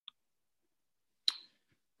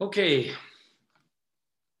Okay,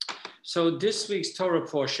 so this week's Torah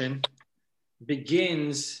portion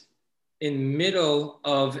begins in middle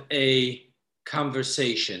of a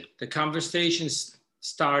conversation. The conversation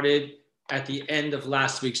started at the end of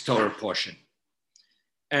last week's Torah portion.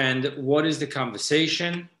 And what is the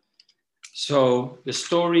conversation? So the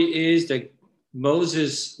story is that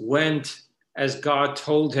Moses went as God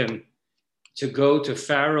told him to go to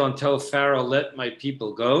Pharaoh and tell Pharaoh, let my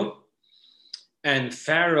people go. And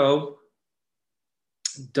Pharaoh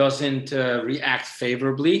doesn't react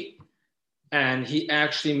favorably, and he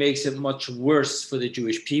actually makes it much worse for the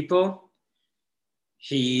Jewish people.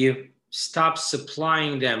 He stops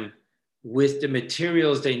supplying them with the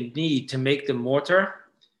materials they need to make the mortar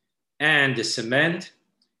and the cement,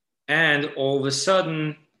 and all of a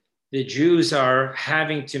sudden, the Jews are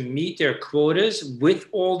having to meet their quotas with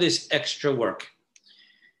all this extra work.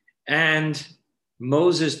 And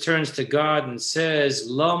Moses turns to God and says,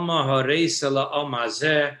 Lama hareisa la'am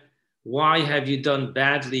hazeh, why have you done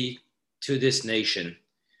badly to this nation?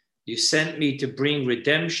 You sent me to bring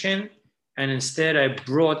redemption, and instead I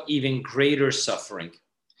brought even greater suffering.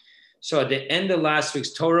 So at the end of last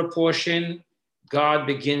week's Torah portion, God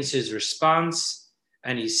begins his response,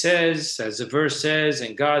 and he says, as the verse says,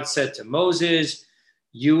 and God said to Moses,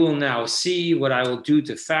 you will now see what I will do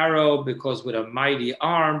to Pharaoh, because with a mighty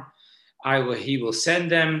arm he will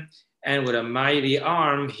send them, and with a mighty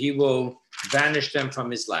arm he will banish them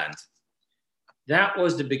from his land. That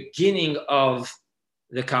was the beginning of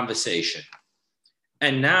the conversation.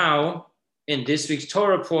 And now, in this week's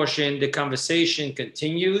Torah portion, the conversation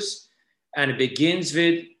continues, and it begins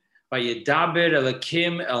with, Vayedaber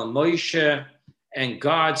Elokim el Moshe, and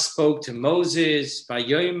God spoke to Moses,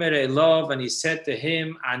 Vayomer Elov, and he said to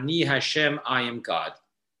him, Ani Hashem, I am God.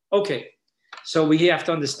 Okay, so we have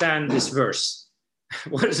to understand this verse.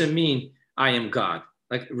 What does it mean, I am God?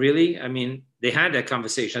 Like, really? I mean, they had that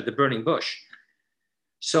conversation at the burning bush.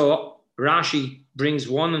 So Rashi brings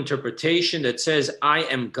one interpretation that says, I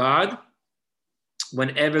am God.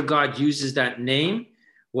 Whenever God uses that name,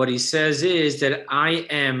 what he says is that I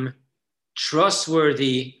am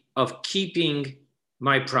trustworthy of keeping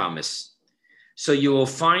my promise. So you will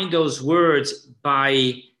find those words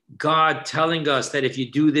by God telling us that if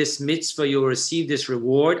you do this mitzvah, you'll receive this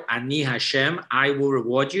reward. Ani Hashem, I will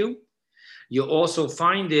reward you. You also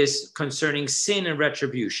find this concerning sin and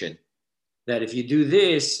retribution, that if you do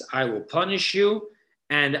this, I will punish you,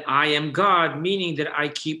 and I am God, meaning that I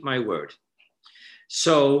keep my word.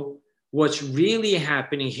 So what's really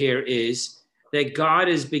happening here is that God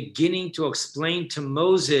is beginning to explain to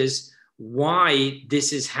Moses why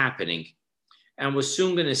this is happening. And we're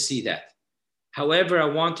soon going to see that. However, I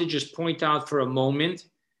want to just point out for a moment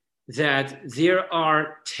that there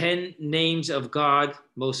are 10 names of God.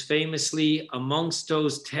 Most famously, amongst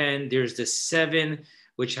those 10, there's the 7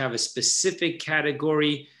 which have a specific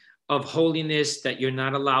category of holiness that you're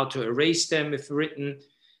not allowed to erase them if written.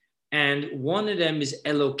 And one of them is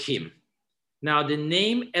Elokim. Now, the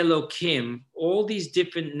name Elokim, all these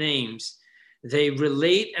different names, they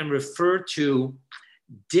relate and refer to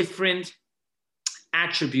different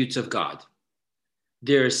attributes of God.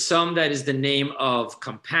 There are some that is the name of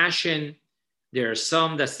compassion. There are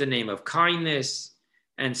some that's the name of kindness,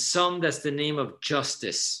 and some that's the name of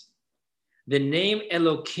justice. The name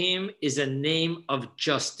Elokim is a name of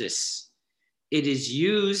justice. It is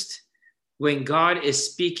used when God is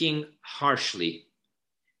speaking harshly.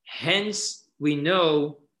 Hence, we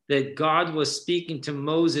know that God was speaking to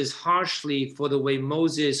Moses harshly for the way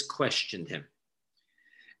Moses questioned him.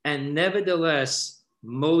 And nevertheless,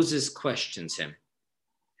 Moses questions him.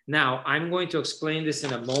 Now, I'm going to explain this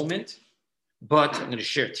in a moment, but I'm going to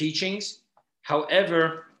share teachings.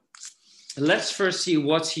 However, let's first see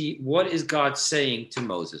what is God saying to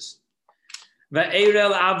Moses.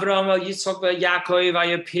 Vaeira Avram el Yitzchak Yaakov, I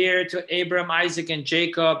appeared to Abraham, Isaac, and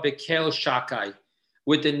Jacob, Bekel Shakai,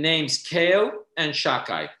 with the names Kel and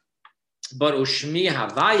Shakai. But Ushmi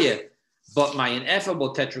Havaya, but my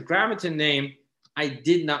ineffable tetragrammaton name, I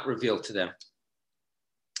did not reveal to them.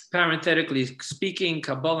 Parenthetically speaking,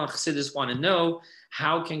 Kabbalah and Chassidus want to know,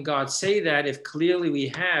 how can God say that if clearly we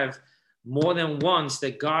have more than once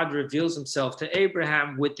that God reveals himself to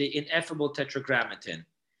Abraham with the ineffable tetragrammaton?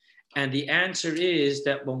 And the answer is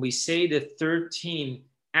that when we say the 13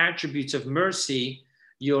 attributes of mercy,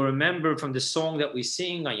 you'll remember from the song that we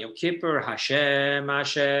sing on Yom Kippur, Hashem,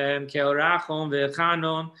 Hashem, Kel Rachom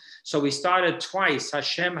Ve'chanon. So we started twice,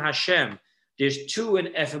 Hashem, Hashem. There's 2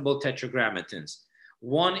 ineffable tetragrammatons.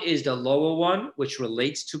 One is the lower one, which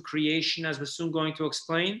relates to creation, as we're soon going to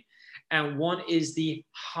explain. And one is the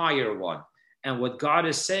higher one. And what God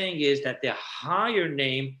is saying is that the higher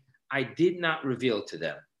name I did not reveal to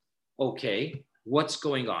them. Okay, what's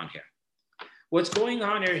going on here? What's going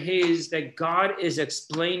on here is that God is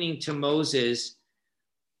explaining to Moses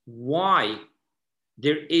why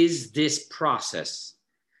there is this process.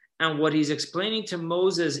 And what he's explaining to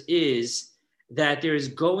Moses is that there is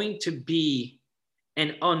going to be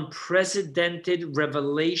an unprecedented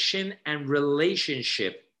revelation and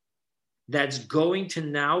relationship that's going to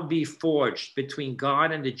now be forged between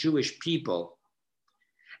God and the Jewish people.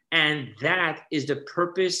 And that is the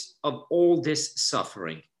purpose of all this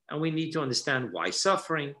suffering. And we need to understand why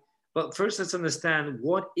suffering. But first, let's understand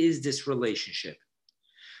what is this relationship.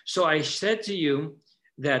 So I said to you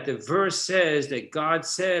that the verse says that God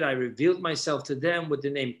said, I revealed myself to them with the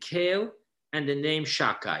name Kel and the name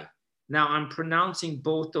Shakai. Now I'm pronouncing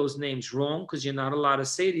both those names wrong because you're not allowed to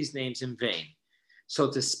say these names in vain.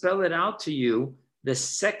 So to spell it out to you, the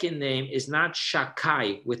second name is not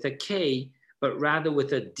Shakai with a K, but rather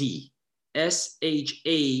with a D,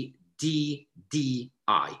 Shaddi.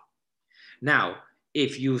 Now,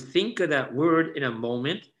 if you think of that word in a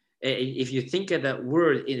moment, if you think of that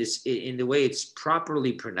word in the way it's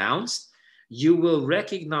properly pronounced, you will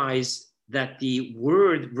recognize that the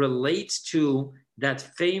word relates to that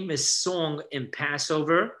famous song in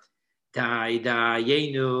Passover, Dai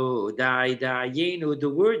Dayenu, Dai Dayenu. The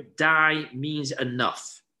word Dai means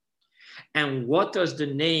enough. And what does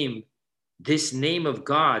this name of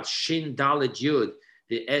God, Shin Dalet Yud,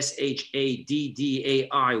 the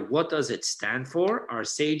Shaddai, what does it stand for? Our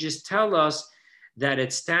sages tell us that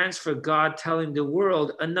it stands for God telling the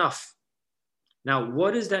world enough. Now,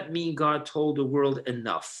 what does that mean, God told the world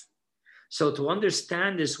enough? So to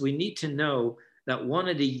understand this, we need to know that one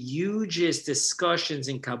of the hugest discussions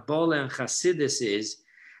in Kabbalah and Hasidus is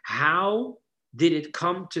how did it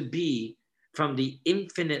come to be from the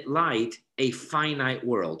infinite light a finite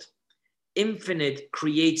world? Infinite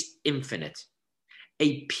creates infinite.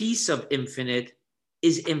 A piece of infinite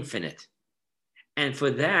is infinite. And for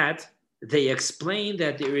that, they explain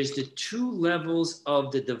that there is the two levels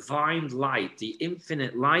of the divine light, the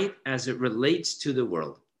infinite light as it relates to the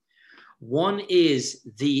world. One is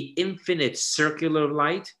the infinite circular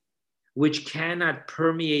light, which cannot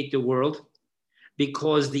permeate the world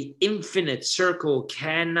because the infinite circle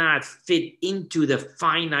cannot fit into the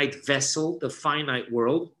finite vessel, the finite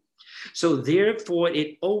world. So therefore,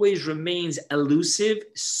 it always remains elusive,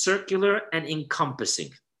 circular, and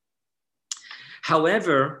encompassing.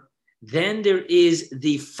 However, then there is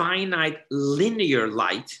the finite linear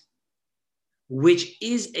light, which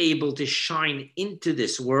is able to shine into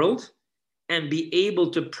this world and be able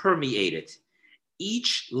to permeate it,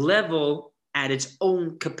 each level at its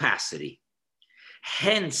own capacity.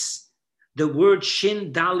 Hence, the word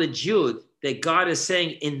Shin Dalet Yud, that God is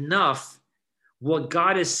saying enough. What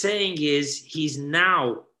God is saying is he's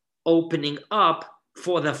now opening up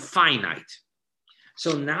for the finite.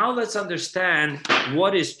 So now let's understand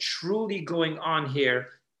what is truly going on here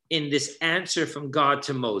in this answer from God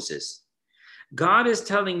to Moses. God is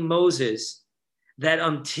telling Moses that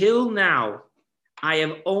until now, I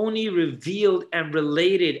have only revealed and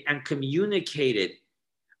related and communicated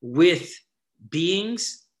with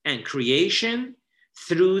beings and creation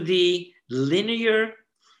through the linear,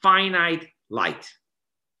 finite light.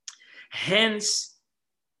 Hence,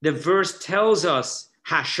 the verse tells us,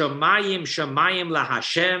 Hashamayim shamayim la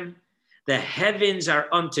Hashem, the heavens are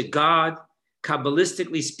unto God.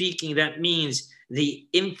 Kabbalistically speaking, that means the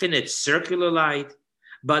infinite circular light.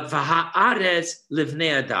 But v'ha'aretz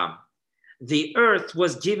livnei adam, the earth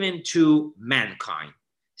was given to mankind,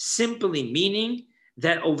 simply meaning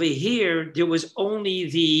that over here there was only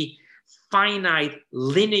the finite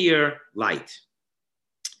linear light.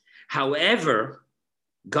 However,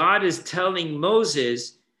 God is telling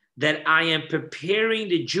Moses that I am preparing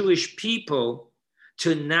the Jewish people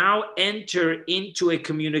to now enter into a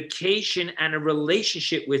communication and a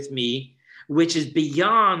relationship with me, which is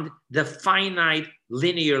beyond the finite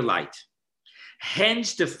linear light.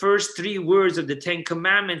 Hence, the first three words of the Ten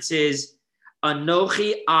Commandments is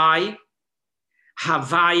Anochi, I,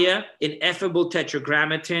 Havaya, ineffable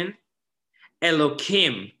tetragrammaton,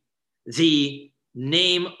 Elokim, the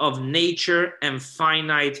name of nature and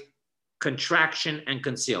finite contraction and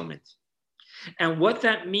concealment. And what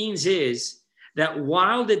that means is that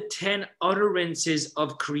while the 10 utterances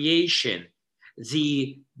of creation,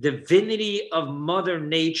 the divinity of Mother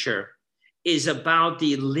Nature is about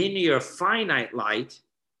the linear finite light,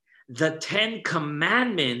 the 10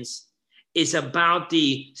 commandments is about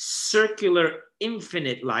the circular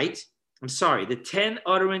infinite light. The 10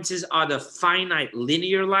 utterances are the finite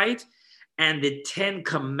linear light, and the 10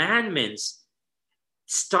 commandments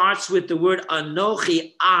starts with the word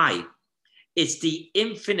Anochi, I. It's the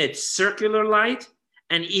infinite circular light,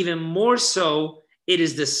 and even more so, it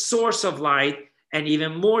is the source of light, and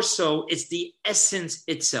even more so, it's the essence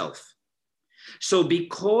itself. So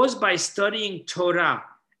because by studying Torah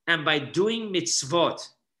and by doing mitzvot,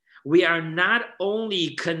 we are not only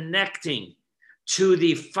connecting to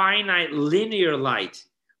the finite linear light,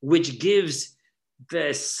 which gives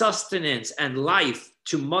the sustenance and life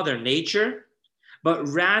to Mother Nature, but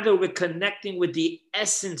rather we're connecting with the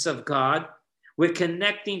essence of God. We're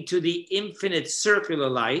connecting to the infinite circular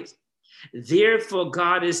light. Therefore,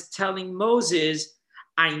 God is telling Moses,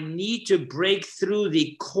 I need to break through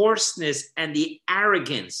the coarseness and the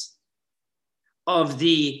arrogance of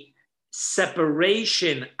the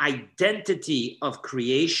separation identity of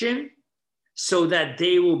creation, so that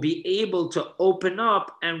they will be able to open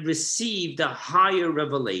up and receive the higher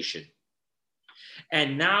revelation.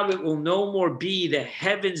 And now it will no more be the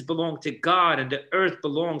heavens belong to God and the earth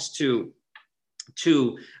belongs to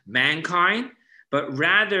mankind, but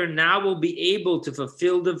rather now we'll be able to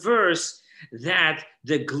fulfill the verse that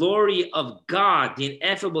the glory of God, the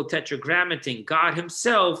ineffable tetragrammaton, God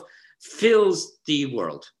himself, fills the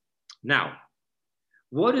world. Now,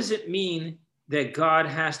 what does it mean that God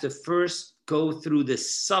has to first go through the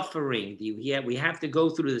suffering? We have to go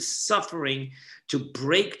through the suffering to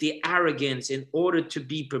break the arrogance in order to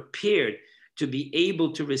be prepared to be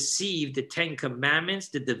able to receive the 10 Commandments,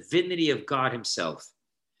 the divinity of God himself.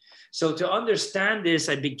 So to understand this,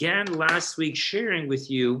 I began last week sharing with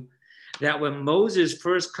you that when Moses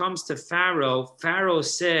first comes to Pharaoh, Pharaoh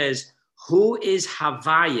says, who is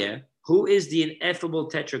Havaya, who is the ineffable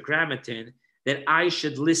tetragrammaton, that I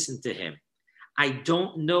should listen to him? I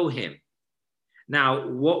don't know him. Now,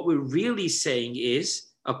 what we're really saying is,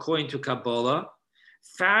 according to Kabbalah,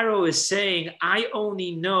 Pharaoh is saying, I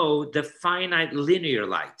only know the finite linear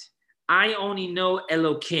light. I only know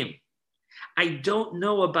Elohim. I don't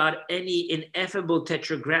know about any ineffable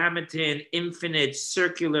tetragrammaton, infinite,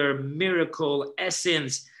 circular, miracle,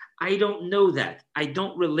 essence. I don't know that. I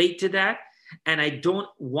don't relate to that, and I don't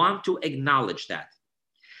want to acknowledge that.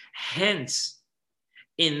 Hence,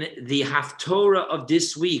 in the Haftorah of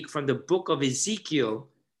this week from the book of Ezekiel,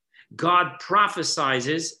 God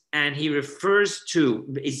prophesizes and he refers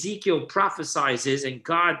to, Ezekiel prophesizes and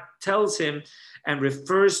God tells him and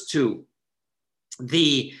refers to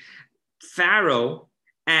the Pharaoh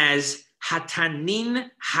as Hatanin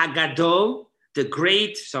Hagadol, the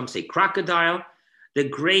great, some say crocodile, the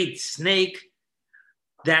great snake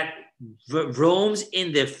that roams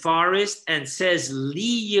in the forest and says,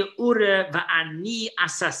 Li ye'ure va'ani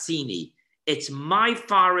assassini. It's my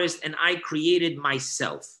forest and I created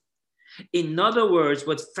myself. In other words,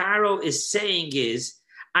 what Pharaoh is saying is,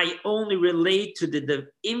 I only relate to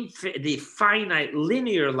the finite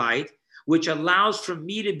linear light, which allows for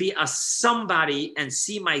me to be a somebody and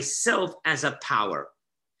see myself as a power.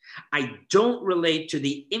 I don't relate to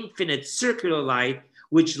the infinite circular light,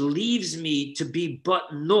 which leaves me to be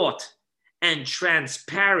but naught and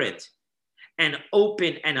transparent and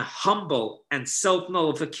open and humble and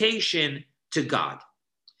self-nullification to God.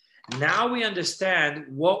 Now we understand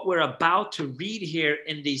what we're about to read here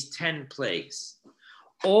in these 10 plagues.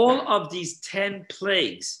 All of these 10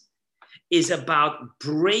 plagues is about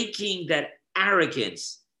breaking that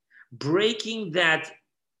arrogance, breaking that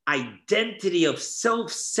identity of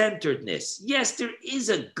self-centeredness. Yes, there is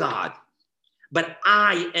a God, but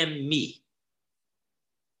I am me.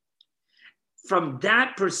 From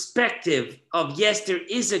that perspective of, yes, there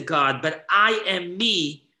is a God, but I am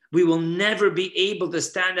me, we will never be able to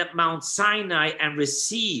stand at Mount Sinai and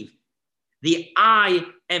receive the I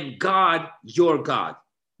am God, your God,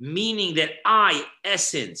 meaning that I,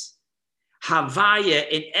 essence, Havaya,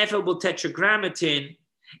 ineffable tetragrammaton,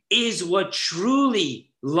 is what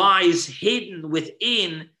truly lies hidden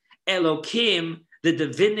within Elohim, the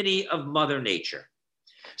divinity of Mother Nature.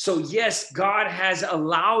 So yes, God has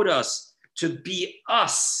allowed us to be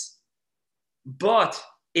us, but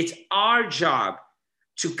it's our job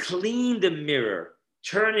to clean the mirror,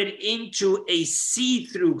 turn it into a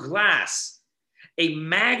see-through glass, a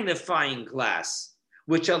magnifying glass,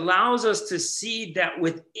 which allows us to see that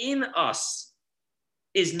within us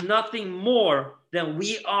is nothing more than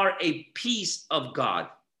we are a piece of God.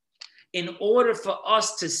 In order for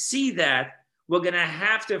us to see that, we're going to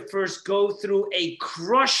have to first go through a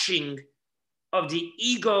crushing of the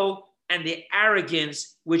ego and the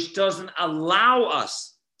arrogance, which doesn't allow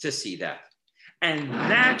us to see that. And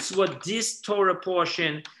that's what this Torah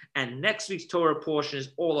portion and next week's Torah portion is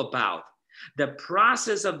all about. The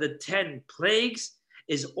process of the 10 plagues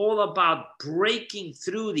is all about breaking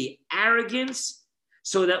through the arrogance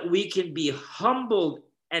so that we can be humbled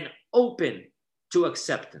and open to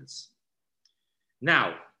acceptance.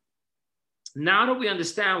 Now that we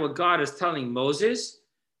understand what God is telling Moses,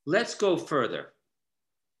 let's go further.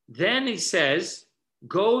 Then he says,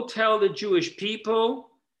 go tell the Jewish people,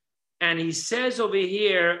 and he says over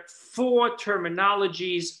here 4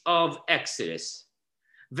 terminologies of Exodus.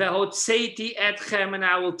 Vehotzeti etchem, and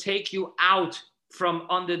I will take you out from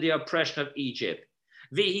under the oppression of Egypt.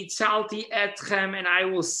 Vehitzalti etchem, and I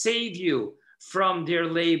will save you from their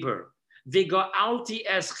labor. Vegoalti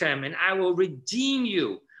eschem, and I will redeem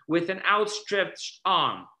you with an outstretched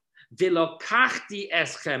arm. Velokachti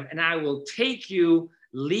eschem, and I will take you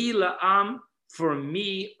li la'am, for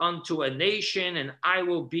me unto a nation, and I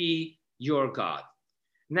will be your God.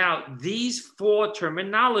 Now, these 4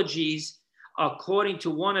 terminologies, according to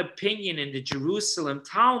one opinion in the Jerusalem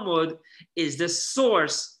Talmud, is the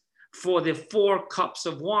source for the 4 cups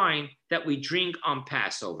of wine that we drink on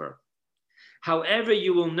Passover. However,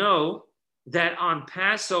 you will know that on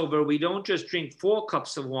Passover, we don't just drink 4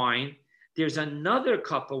 cups of wine. There's another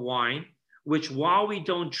cup of wine, which while we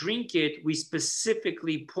don't drink it, we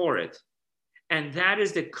specifically pour it. And that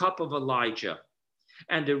is the cup of Elijah.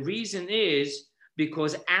 And the reason is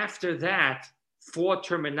because after that, 4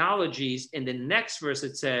 terminologies, in the next verse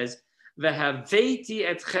it says, Vehaveti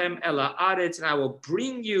etchem el haaretz, and I will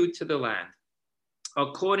bring you to the land.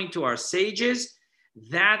 According to our sages,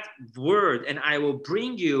 that word, and I will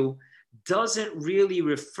bring you, doesn't really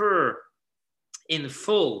refer in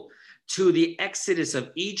full to the exodus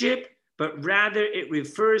of Egypt, but rather it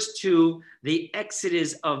refers to the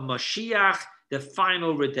exodus of Mashiach, the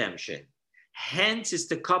final redemption. Hence, it's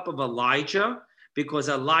the cup of Elijah, because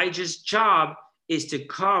Elijah's job is to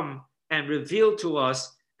come and reveal to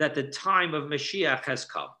us that the time of Mashiach has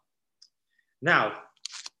come. Now,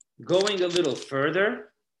 going a little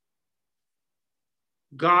further,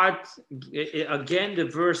 God, again, the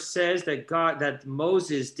verse says that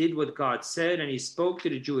Moses did what God said, and he spoke to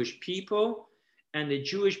the Jewish people, and the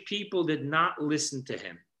Jewish people did not listen to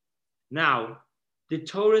him. Now, the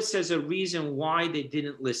Torah says a reason why they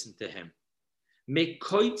didn't listen to him.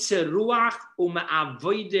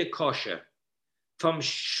 From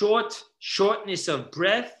shortness of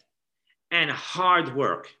breath and hard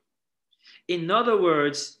work. In other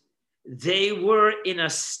words, they were in a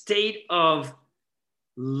state of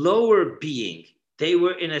lower being. They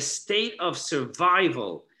were in a state of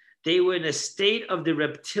survival. They were in a state of the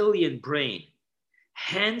reptilian brain.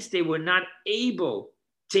 Hence, they were not able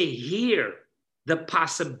to hear the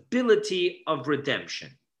possibility of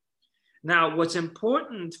redemption. Now, what's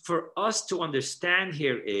important for us to understand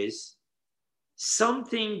here is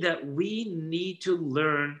something that we need to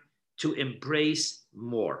learn to embrace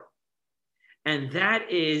more. And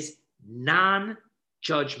that is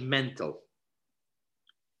non-judgmental.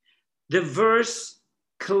 The verse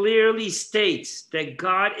clearly states that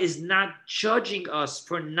God is not judging us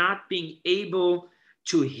for not being able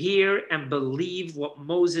to hear and believe what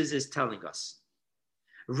Moses is telling us.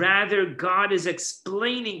 Rather, God is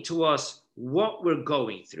explaining to us what we're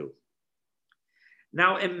going through.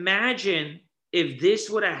 Now, imagine if this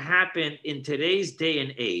would have happened in today's day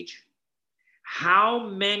and age, how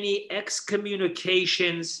many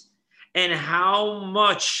excommunications and how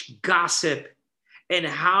much gossip and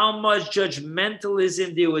how much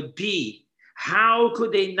judgmentalism there would be. How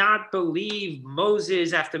could they not believe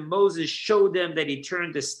Moses after Moses showed them that he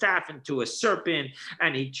turned the staff into a serpent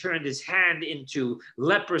and he turned his hand into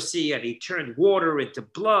leprosy and he turned water into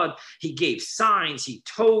blood? He gave signs, he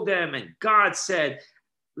told them, and God said,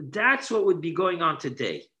 that's what would be going on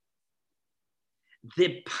today.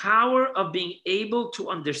 The power of being able to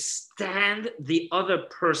understand the other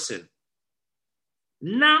person,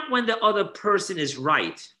 not when the other person is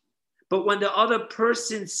right, but when the other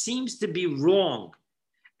person seems to be wrong,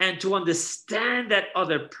 and to understand that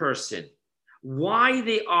other person, why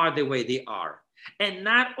they are the way they are. And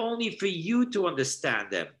not only for you to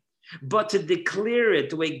understand them, but to declare it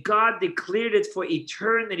the way God declared it for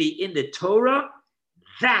eternity in the Torah.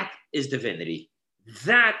 That is divinity.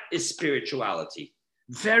 That is spirituality.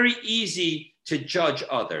 Very easy to judge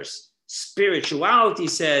others. Spirituality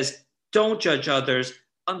says, don't judge others,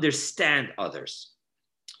 understand others.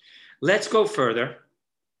 Let's go further.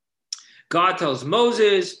 God tells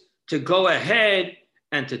Moses to go ahead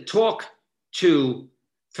and to talk to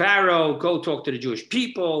Pharaoh, go talk to the Jewish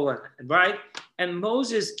people, right? And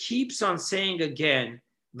Moses keeps on saying again,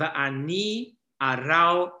 Va'ani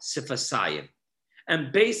arau sefasayim.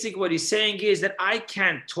 And basically what he's saying is that I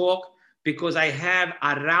can't talk because I have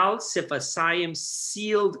arau sefasayim,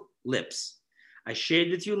 sealed lips. I shared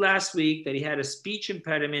with you last week that he had a speech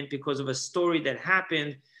impediment because of a story that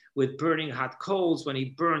happened with burning hot coals when he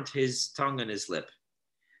burnt his tongue and his lip.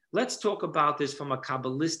 Let's talk about this from a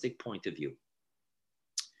Kabbalistic point of view.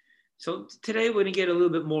 So today we're going to get a little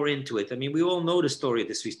bit more into it. I mean, we all know the story of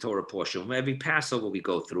this week's Torah portion. Every Passover we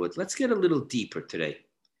go through it. Let's get a little deeper today.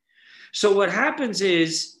 So what happens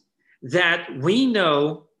is that we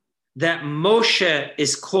know that Moshe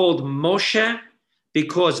is called Moshe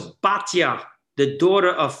because Batya, the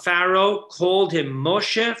daughter of Pharaoh, called him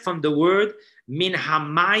Moshe from the word Min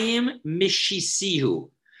Hamayim Mishisihu.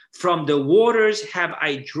 From the waters have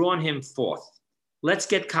I drawn him forth. Let's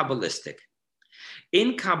get Kabbalistic.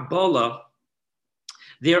 In Kabbalah,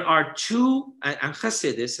 there are two, and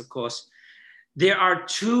Chassidus, of course, there are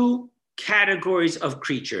two categories of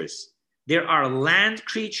creatures. There are land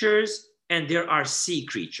creatures and there are sea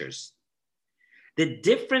creatures. The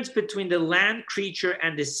difference between the land creature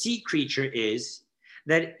and the sea creature is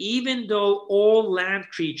that even though all land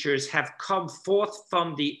creatures have come forth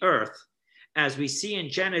from the earth, as we see in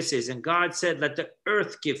Genesis, and God said, let the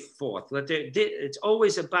earth give forth. It's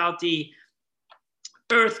always about the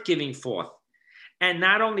earth giving forth. And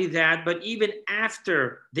not only that, but even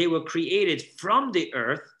after they were created from the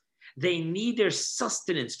earth, they need their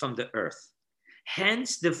sustenance from the earth.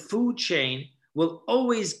 Hence, the food chain will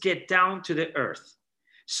always get down to the earth.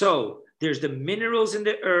 So there's the minerals in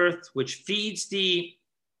the earth, which feeds the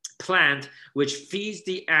plant, which feeds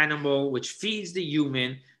the animal, which feeds the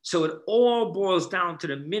human. So it all boils down to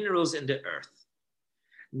the minerals in the earth.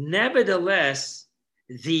 Nevertheless,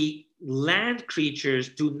 the land creatures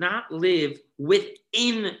do not live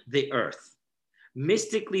within the earth.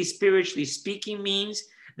 Mystically, spiritually speaking means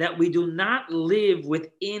that we do not live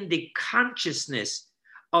within the consciousness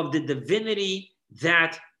of the divinity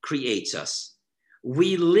that creates us.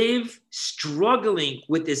 We live struggling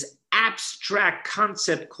with this abstract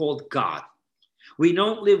concept called God. We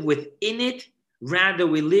don't live within it, rather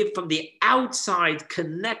we live from the outside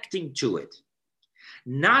connecting to it.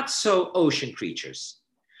 Not so ocean creatures.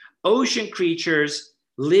 Ocean creatures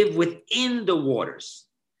live within the waters.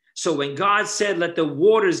 So when God said, let the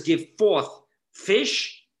waters give forth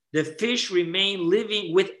fish, the fish remain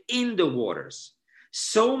living within the waters.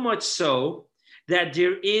 So much so that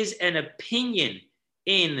there is an opinion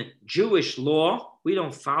in Jewish law. We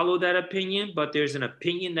don't follow that opinion, but there's an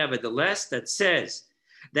opinion nevertheless that says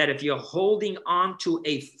that if you're holding on to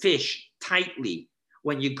a fish tightly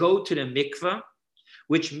when you go to the mikveh,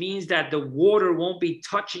 which means that the water won't be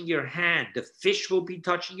touching your hand, the fish will be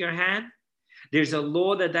touching your hand. There's a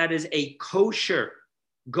law that is a kosher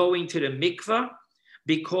going to the mikveh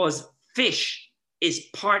because fish is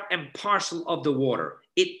part and parcel of the water.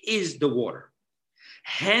 It is the water.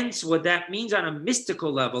 Hence, what that means on a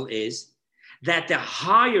mystical level is that the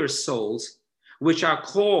higher souls, which are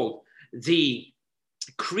called the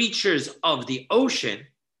creatures of the ocean,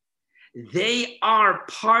 they are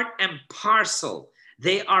part and parcel.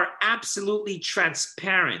 They are absolutely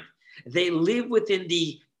transparent. They live within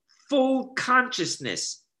the full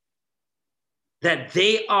consciousness that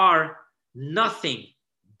they are nothing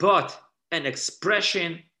but an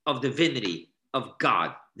expression of divinity, of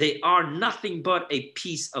God. They are nothing but a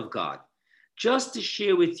piece of God. Just to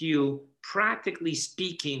share with you, practically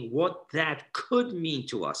speaking, what that could mean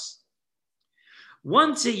to us.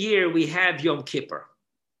 Once a year, we have Yom Kippur.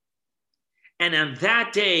 And on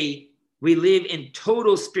that day, we live in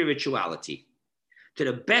total spirituality. To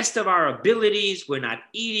the best of our abilities, we're not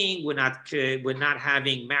eating, we're not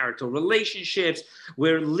having marital relationships.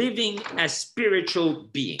 We're living as spiritual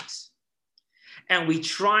beings. And we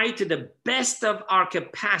try to the best of our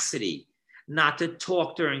capacity not to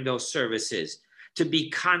talk during those services, to be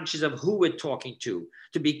conscious of who we're talking to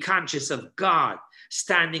be conscious of God,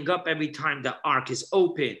 standing up every time the ark is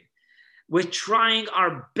open. We're trying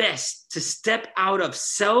our best to step out of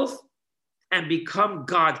self and become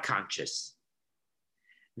God conscious.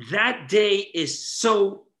 That day is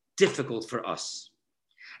so difficult for us.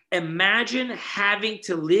 Imagine having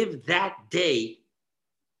to live that day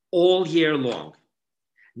all year long.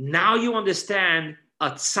 Now you understand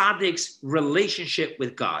a tzaddik's relationship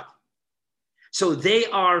with God. So they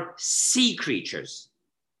are sea creatures.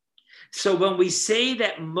 So when we say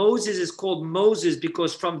that Moses is called Moses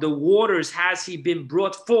because from the waters has he been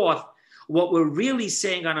brought forth, what we're really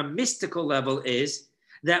saying on a mystical level is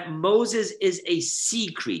that Moses is a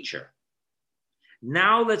sea creature.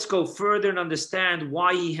 Now let's go further and understand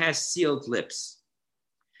why he has sealed lips.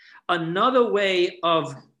 Another way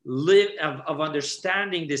of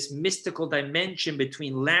understanding this mystical dimension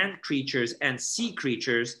between land creatures and sea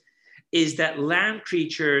creatures is that land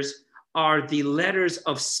creatures are the letters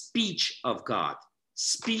of speech of God.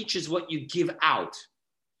 Speech is what you give out.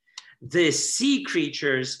 The sea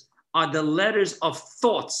creatures are the letters of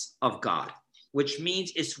thoughts of God, which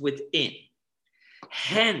means it's within.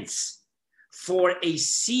 Hence, for a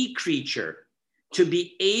sea creature to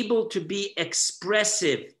be able to be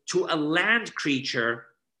expressive to a land creature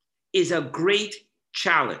is a great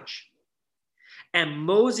challenge. And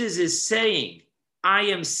Moses is saying, I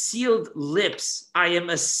am sealed lips. I am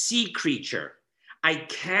a sea creature. I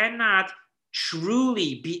cannot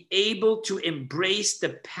truly be able to embrace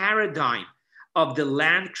the paradigm of the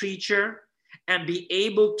land creature and be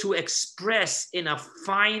able to express in a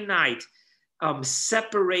finite,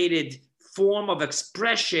 separated form of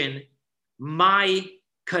expression my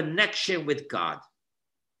connection with God.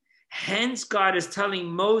 Hence, God is telling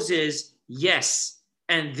Moses, yes,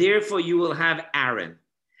 and therefore you will have Aaron.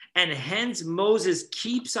 And hence Moses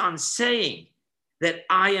keeps on saying that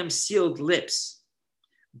I am sealed lips.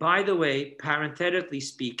 By the way, parenthetically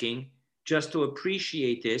speaking, just to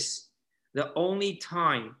appreciate this, the only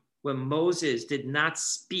time when Moses did not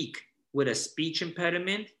speak with a speech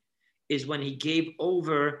impediment is when he gave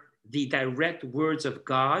over the direct words of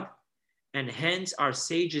God. And hence our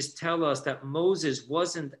sages tell us that Moses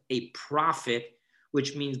wasn't a prophet,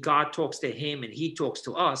 which means God talks to him and he talks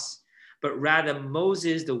to us, but rather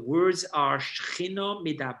Moses, the words are Shchino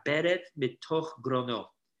midaberet mitoch grono.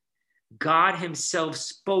 God himself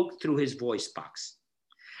spoke through his voice box.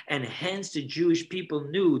 And hence the Jewish people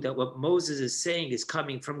knew that what Moses is saying is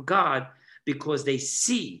coming from God because they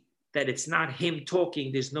see that it's not him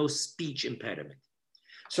talking, there's no speech impediment.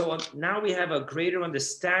 So now we have a greater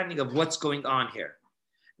understanding of what's going on here.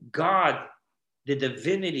 God, the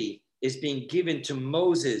divinity, is being given to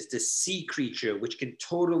Moses, the sea creature, which can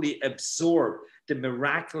totally absorb the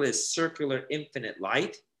miraculous circular infinite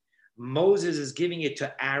light. Moses is giving it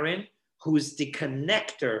to Aaron, who's the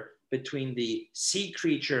connector between the sea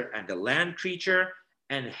creature and the land creature,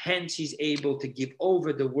 and hence he's able to give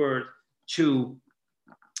over the word to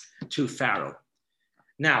Pharaoh.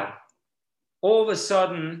 Now, all of a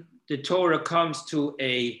sudden, the Torah comes to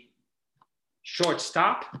a short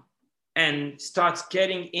stop and starts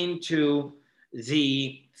getting into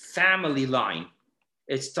the family line.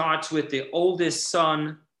 It starts with the oldest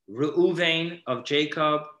son, Reuven of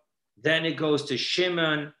Jacob, then it goes to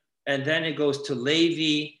Shimon, and then it goes to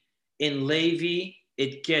Levi. In Levi,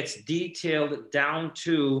 it gets detailed down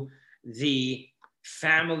to the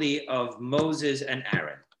family of Moses and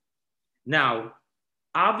Aaron. Now,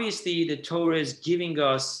 obviously, the Torah is giving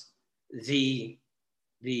us the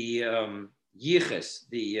yichus,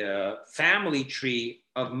 the family tree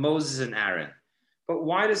of Moses and Aaron. But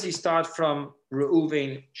why does he start from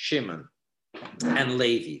Reuven, Shimon, and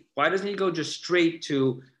Levi? Why doesn't he go just straight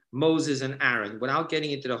to Moses and Aaron without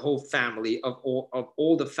getting into the whole family of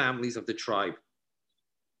all the families of the tribe?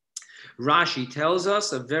 Rashi tells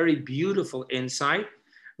us a very beautiful insight.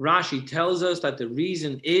 Rashi tells us that the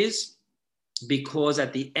reason is because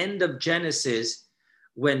at the end of Genesis,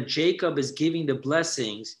 when Jacob is giving the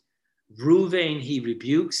blessings, Reuven he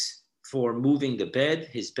rebukes for moving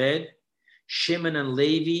his bed. Shimon and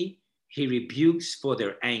Levi he rebukes for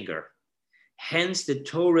their anger. Hence, the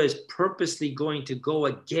Torah is purposely going to go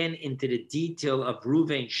again into the detail of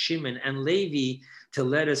Reuven, Shimon, and Levi to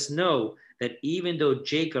let us know that even though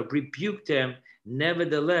Jacob rebuked them,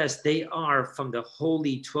 nevertheless, they are from the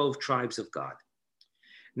holy 12 tribes of God.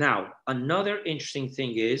 Now, another interesting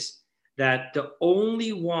thing is that the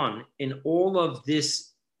only one in all of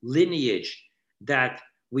this lineage that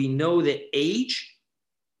we know the age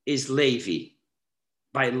is Levi.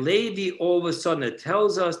 By Levi, all of a sudden, it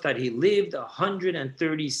tells us that he lived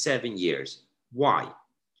 137 years. Why?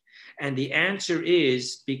 And the answer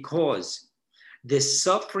is because the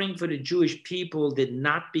suffering for the Jewish people did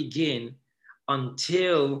not begin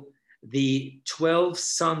until the 12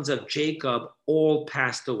 sons of Jacob all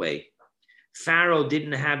passed away. Pharaoh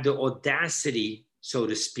didn't have the audacity, so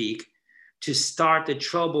to speak, to start the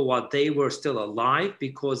trouble while they were still alive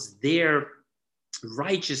because their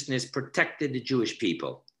righteousness protected the Jewish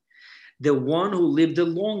people. The one who lived the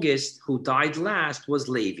longest, who died last, was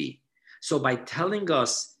Levi. So by telling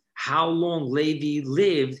us how long Levi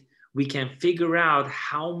lived, we can figure out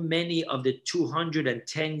how many of the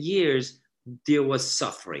 210 years there was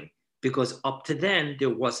suffering, because up to then, there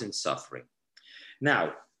wasn't suffering.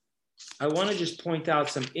 Now, I want to just point out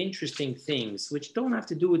some interesting things, which don't have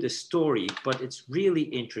to do with the story, but it's really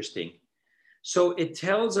interesting. So it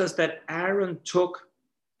tells us that Aaron took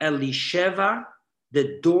Elisheva,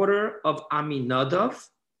 the daughter of Aminadav,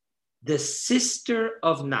 the sister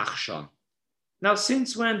of Nachshon. Now,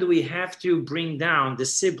 since when do we have to bring down the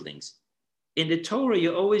siblings? In the Torah,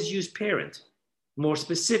 you always use parent. More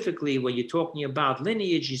specifically, when you're talking about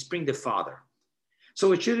lineage, you bring the father.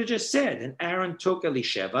 So it should have just said, and Aaron took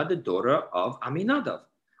Elisheva, the daughter of Aminadav.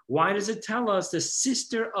 Why does it tell us the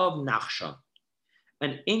sister of Nachshon?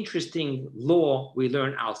 An interesting law we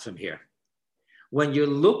learn out from here. When you're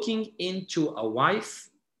looking into a wife,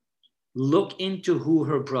 look into who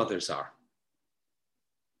her brothers are.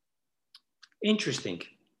 Interesting.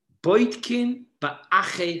 Boitkin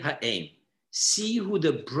ba'ache ha'em. See who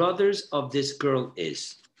the brothers of this girl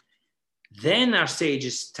is. Then our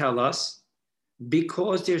sages tell us,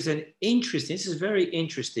 because there's an interesting, this is very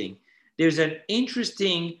interesting, there's an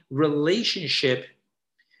interesting relationship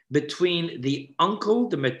between the uncle,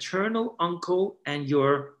 the maternal uncle, and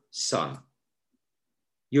your son.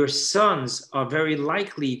 Your sons are very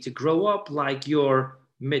likely to grow up like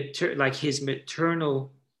like his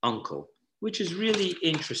maternal uncle, which is really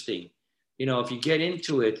interesting. You know, if you get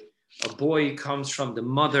into it, a boy comes from the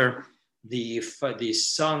mother, the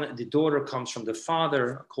son, the daughter comes from the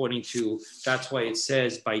father, according to, that's why it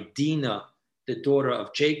says by Dinah, the daughter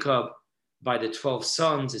of Jacob, by the 12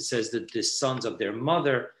 sons, it says that the sons of their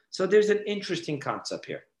mother. So there's an interesting concept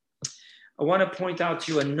here. I want to point out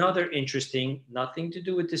to you another interesting, nothing to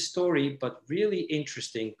do with this story, but really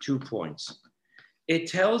interesting 2 points. It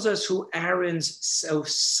tells us who Aaron's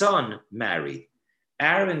son married.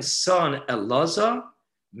 Aaron's son, Elazar,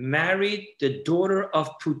 married the daughter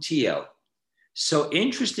of Putiel. So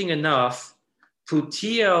interesting enough,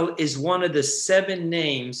 Putiel is one of the 7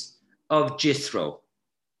 names of Jithro.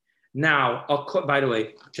 Now, by the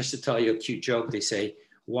way, just to tell you a cute joke, they say,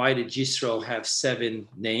 why did Jithro have 7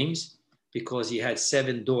 names? Because he had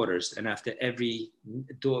 7 daughters, and after every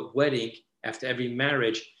wedding, after every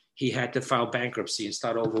marriage, he had to file bankruptcy and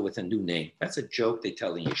start over with a new name. That's a joke they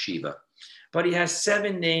tell in yeshiva. But he has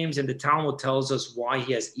 7 names, and the Talmud tells us why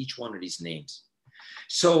he has each one of these names.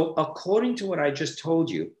 So according to what I just told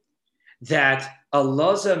you, that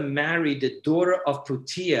Elazar married the daughter of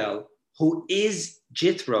Putiel, who is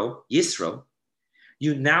Yisro,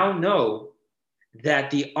 you now know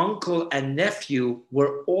that the uncle and nephew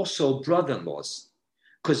were also brother-in-laws,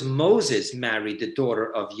 because Moses married the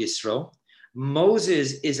daughter of Yisro.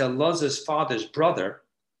 Moses is Elazar's father's brother.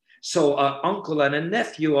 So an uncle and a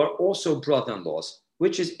nephew are also brother-in-laws,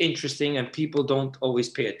 which is interesting, and people don't always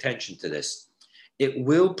pay attention to this. It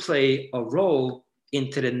will play a role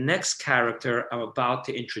into the next character I'm about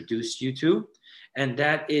to introduce you to, and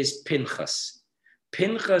that is Pinchas.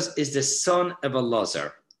 Pinchas is the son of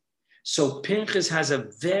Elazar. So Pinchas has a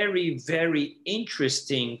very, very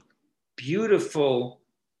interesting, beautiful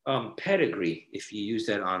pedigree, if you use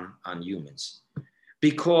that on humans,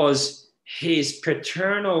 because his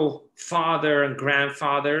paternal father and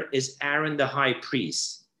grandfather is Aaron the high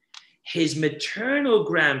priest. His maternal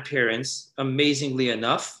grandparents, amazingly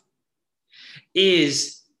enough,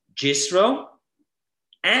 is Jisro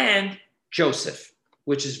and Joseph,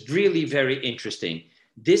 which is really very interesting.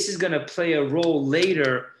 This is going to play a role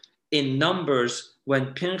later in Numbers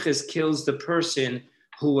when Pinchas kills the person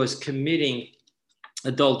who was committing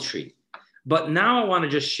adultery. But now I want to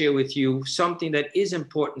just share with you something that is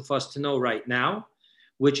important for us to know right now,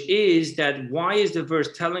 which is that why is the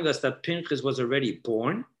verse telling us that Pinchas was already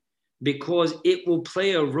born? Because it will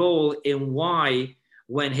play a role in why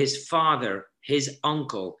when his father, his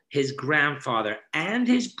uncle, his grandfather, and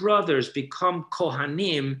his brothers become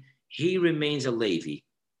Kohanim, he remains a Levi.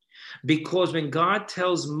 Because when God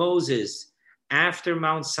tells Moses after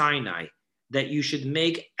Mount Sinai that you should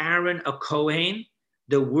make Aaron a Kohen,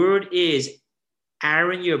 the word is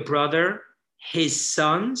Aaron, your brother, his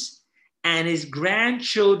sons, and his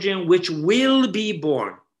grandchildren, which will be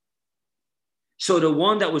born. So the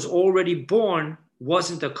one that was already born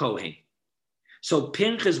wasn't a Kohen. So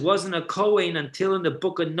Pinchas wasn't a Kohen until in the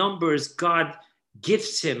book of Numbers, God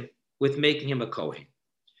gifts him with making him a Kohen.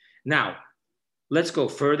 Now, let's go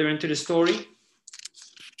further into the story.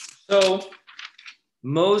 So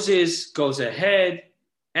Moses goes ahead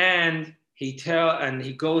and he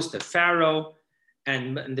goes to Pharaoh,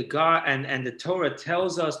 and the Torah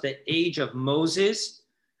tells us the age of Moses,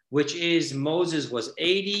 which is Moses was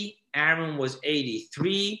 80, Aaron was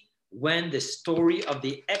 83, when the story of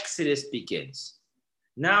the Exodus begins.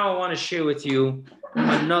 Now I want to share with you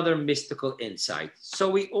another mystical insight. So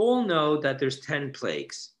we all know that there's 10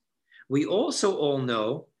 plagues. We also all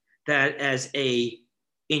know that as a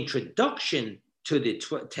introduction to the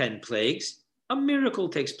 10 plagues, a miracle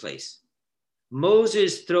takes place. Aaron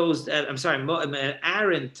throws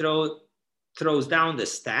down the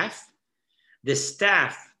staff. The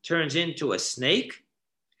staff turns into a snake.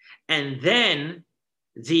 And then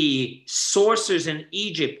The sorcerers in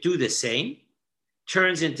Egypt do the same,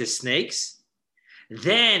 turns into snakes.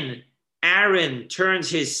 Then Aaron turns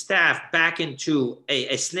his staff back into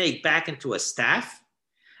a snake, back into a staff.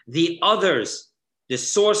 The others, the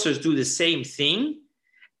sorcerers, do the same thing.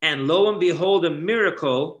 And lo and behold, a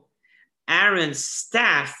miracle, Aaron's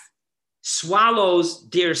staff swallows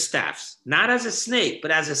their staffs, not as a snake,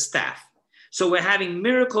 but as a staff. So we're having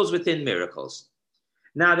miracles within miracles.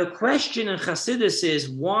 Now, the question in Chassidus is,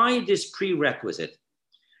 why this prerequisite?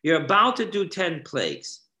 You're about to do 10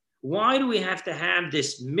 plagues. Why do we have to have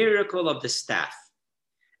this miracle of the staff?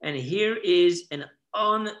 And here is an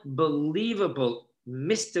unbelievable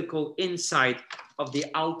mystical insight of the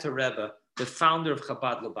Alter Rebbe, the founder of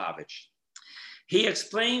Chabad Lubavitch. He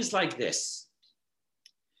explains like this.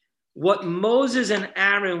 What Moses and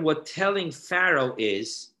Aaron were telling Pharaoh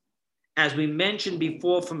is, as we mentioned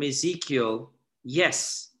before from Ezekiel,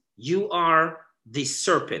 yes, you are the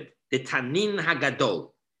serpent, the Tanin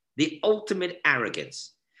Hagadol, the ultimate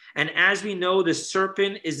arrogance. And as we know, the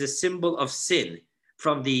serpent is the symbol of sin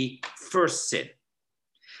from the first sin.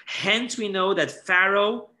 Hence, we know that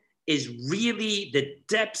Pharaoh is really the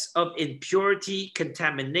depths of impurity,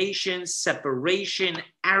 contamination, separation,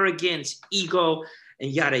 arrogance, ego,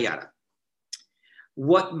 and yada, yada.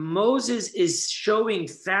 What Moses is showing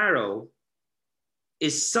Pharaoh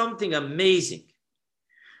is something amazing.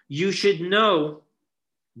 You should know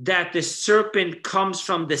that the serpent comes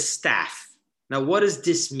from the staff. Now, what does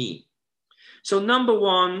this mean? So, number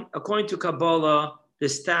one, according to Kabbalah, the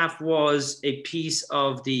staff was a piece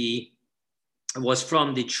of was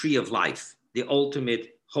from the tree of life, the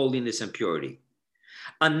ultimate holiness and purity.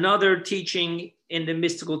 Another teaching in the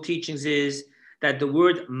mystical teachings is that the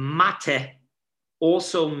word mate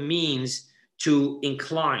also means to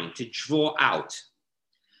incline, to draw out.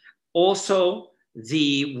 Also,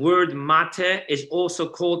 the word mate is also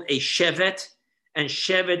called a shevet, and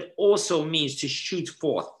shevet also means to shoot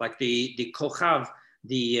forth, like the kochav,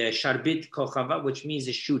 the sharbit kochava, which means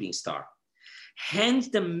a shooting star. Hence,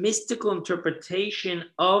 the mystical interpretation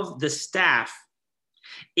of the staff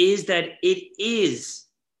is that it is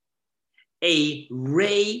a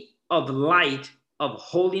ray of light of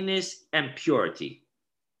holiness and purity.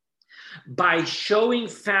 By showing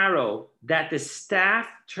Pharaoh that the staff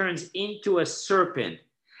turns into a serpent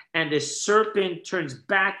and the serpent turns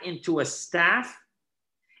back into a staff,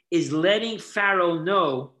 is letting Pharaoh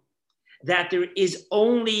know that there is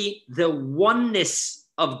only the oneness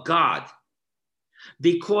of God.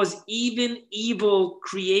 Because even evil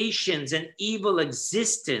creations and evil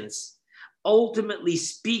existence, ultimately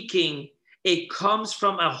speaking, it comes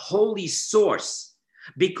from a holy source,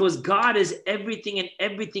 because God is everything and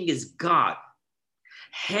everything is God.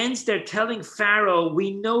 Hence, they're telling Pharaoh,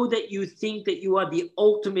 we know that you think that you are the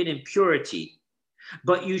ultimate in purity,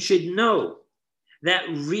 but you should know that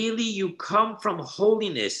really you come from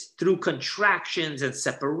holiness through contractions and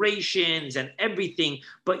separations and everything,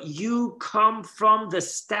 but you come from the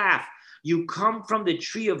staff. You come from the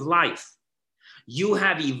tree of life. You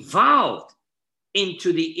have evolved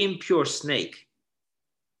into the impure snake.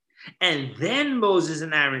 And then Moses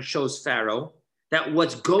and Aaron shows Pharaoh that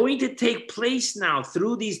what's going to take place now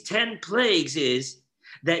through these 10 plagues is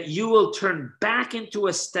that you will turn back into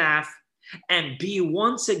a staff and be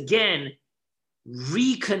once again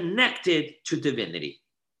reconnected to divinity.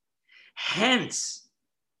 Hence,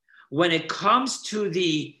 when it comes to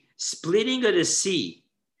the splitting of the sea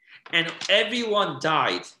and everyone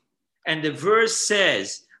died, and the verse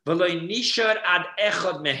says, "V'lo nishar ad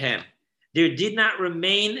echad mehem," there did not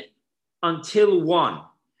remain until one.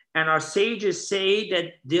 And our sages say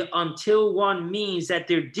that the until one means that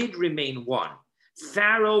there did remain one.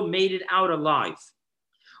 Pharaoh made it out alive.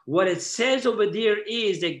 What it says over there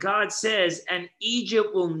is that God says, and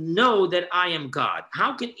Egypt will know that I am God.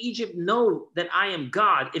 How can Egypt know that I am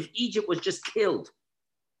God if Egypt was just killed?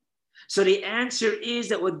 So the answer is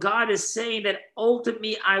that what God is saying, that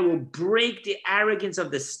ultimately I will break the arrogance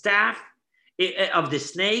of the staff, of the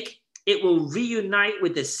snake. It will reunite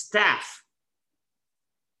with the staff.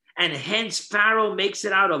 And hence Pharaoh makes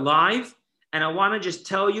it out alive. And I want to just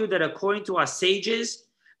tell you that according to our sages,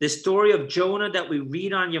 the story of Jonah that we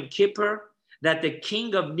read on Yom Kippur, that the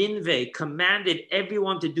king of Nineveh commanded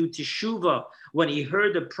everyone to do teshuvah when he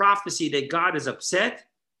heard the prophecy that God is upset.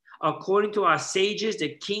 According to our sages, the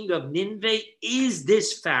king of Nineveh is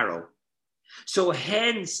this Pharaoh. So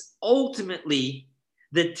hence, ultimately,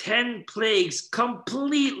 the 10 plagues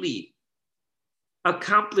completely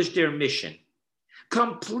accomplished their mission,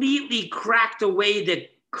 completely cracked away the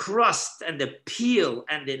crust and the peel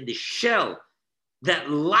and then the shell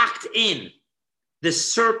that locked in the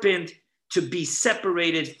serpent to be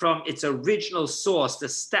separated from its original source, the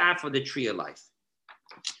staff of the tree of life.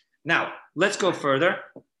 Now, let's go further.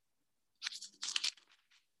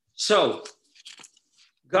 So,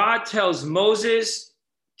 God tells Moses,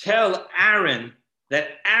 tell Aaron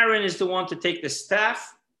that Aaron is the one to take the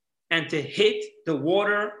staff and to hit the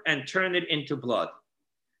water and turn it into blood.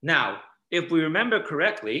 Now, if we remember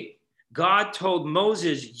correctly, God told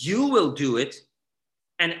Moses, you will do it,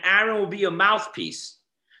 and Aaron will be your mouthpiece.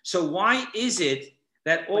 So why is it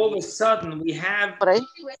that all of a sudden we have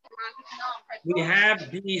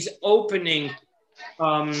these opening,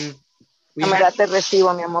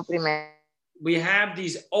 we have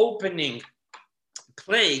these opening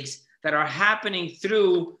plagues that are happening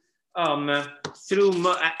through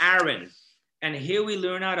Aaron. And here we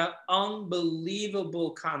learn out an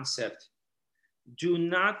unbelievable concept. Do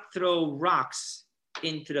not throw rocks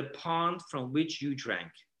into the pond from which you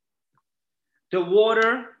drank. The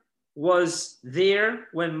water was there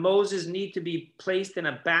when Moses needed to be placed in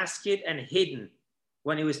a basket and hidden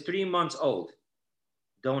when he was 3 months old.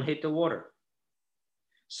 Don't hit the water.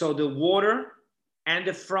 So the water and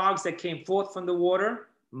the frogs that came forth from the water,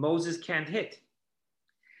 Moses can't hit.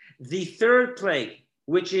 The third plague,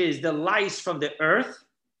 which is the lice from the earth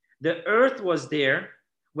was there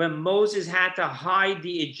when Moses had to hide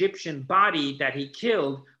the Egyptian body that he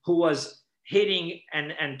killed, who was hitting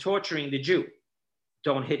and torturing the Jew.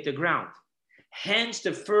 Don't hit the ground. Hence,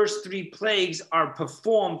 the first 3 plagues are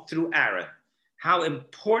performed through Aaron. How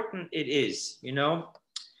important it is, you know.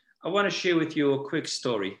 I want to share with you a quick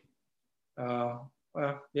story.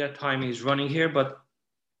 Timing is running here, but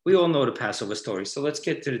we all know the Passover story. So let's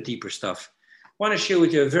get to the deeper stuff. I want to share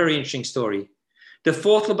with you a very interesting story. The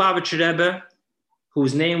 4th Lubavitcher Rebbe,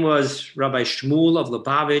 whose name was Rabbi Shmuel of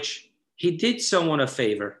Lubavitch, he did someone a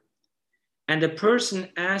favor. And the person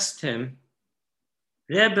asked him,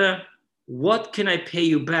 Rebbe, what can I pay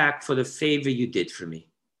you back for the favor you did for me?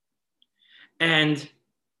 And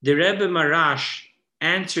the Rebbe Marash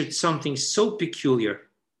answered something so peculiar.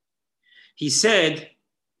 He said,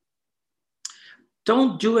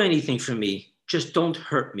 don't do anything for me, just don't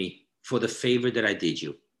hurt me for the favor that I did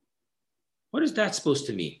you. What is that supposed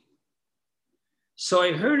to mean? So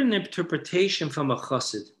I heard an interpretation from a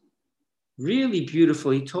chassid, really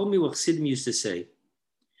beautiful. He told me what Chassidim used to say.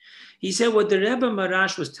 He said what the Rebbe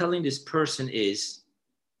Marash was telling this person is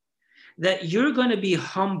that you're going to be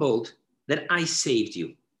humbled that I saved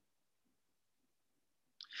you.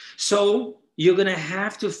 So you're going to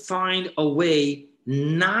have to find a way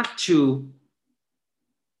not to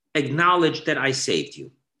acknowledge that I saved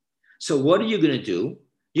you. So what are you going to do?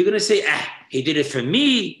 You're going to say, he did it for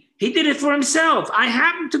me. He did it for himself. I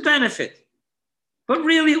happen to benefit. But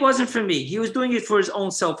really, it wasn't for me. He was doing it for his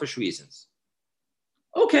own selfish reasons.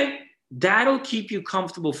 Okay, that'll keep you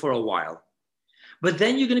comfortable for a while. But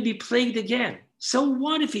then you're going to be plagued again. So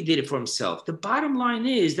what if he did it for himself? The bottom line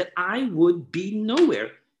is that I would be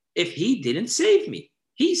nowhere if he didn't save me.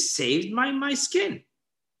 He saved my skin.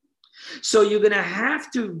 So you're going to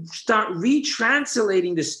have to start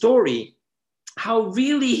retranslating the story, how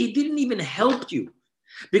really he didn't even help you,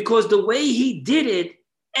 because the way he did it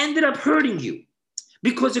ended up hurting you,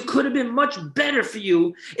 because it could have been much better for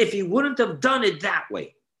you if he wouldn't have done it that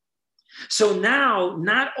way. So now,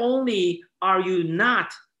 not only are you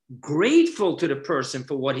not grateful to the person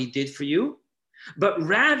for what he did for you, but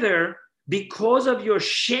rather because of your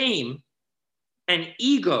shame and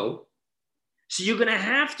ego, so you're going to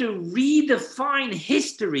have to redefine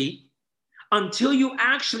history until you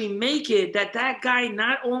actually make it that guy,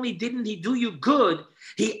 not only didn't he do you good,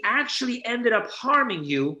 he actually ended up harming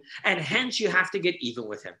you, and hence you have to get even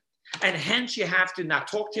with him. And hence you have to not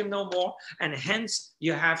talk to him no more, and hence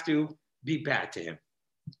you have to be bad to him.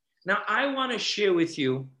 Now, I want to share with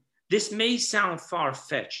you, this may sound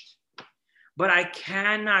far-fetched, but I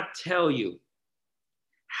cannot tell you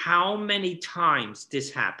how many times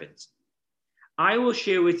this happens. I will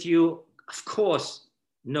share with you, of course,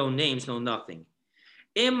 no names, no nothing.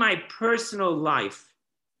 In my personal life,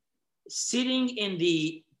 sitting in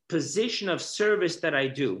the position of service that I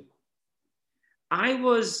do, I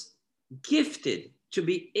was gifted to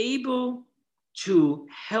be able to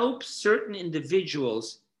help certain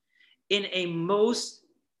individuals in a most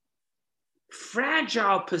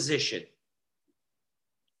fragile position.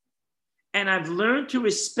 And I've learned to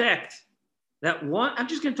respect that one. I'm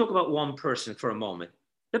just going to talk about one person for a moment.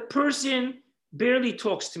 The person barely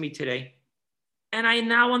talks to me today. And I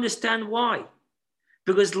now understand why.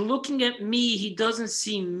 Because looking at me, he doesn't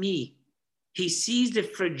see me. He sees the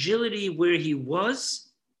fragility where he was,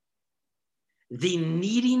 the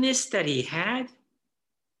neediness that he had,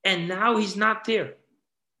 and now he's not there.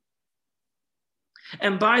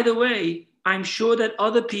 And by the way, I'm sure that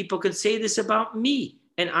other people can say this about me,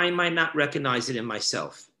 and I might not recognize it in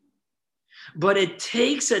myself. But it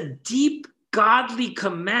takes a deep godly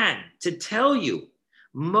command to tell you,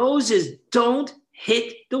 Moses, don't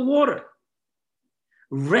hit the water.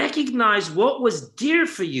 Recognize what was dear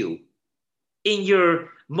for you in your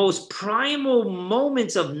most primal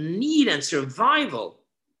moments of need and survival.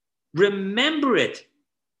 Remember it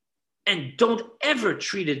and don't ever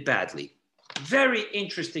treat it badly. Very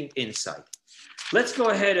interesting insight. Let's go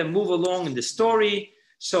ahead and move along in the story.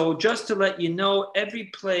 So just to let you know,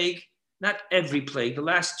 every plague, not every plague, the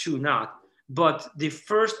last two not, but the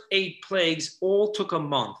first 8 plagues all took a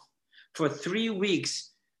month. For 3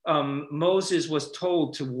 weeks, Moses was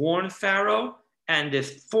told to warn Pharaoh, and the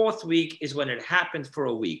 4th week is when it happened for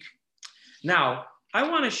a week. Now, I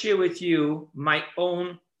want to share with you my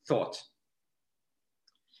own thought.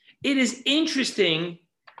 It is interesting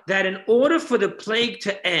that in order for the plague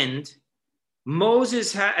to end,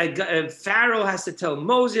 Pharaoh has to tell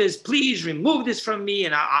Moses, please remove this from me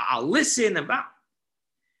and I'll listen.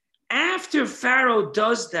 After Pharaoh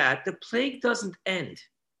does that, the plague doesn't end.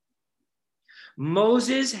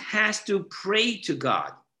 Moses has to pray to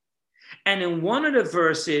God. And in one of the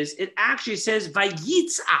verses, it actually says,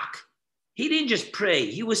 Vayitzak. He didn't just pray.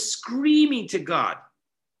 He was screaming to God.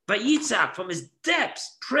 Vayitzak, from his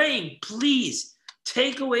depths, praying, please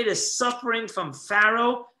take away the suffering from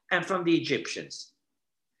Pharaoh and from the Egyptians.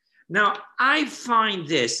 Now, I find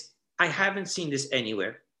this, I haven't seen this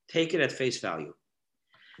anywhere. Take it at face value.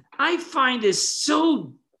 I find this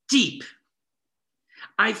so deep.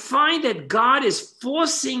 I find that God is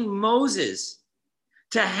forcing Moses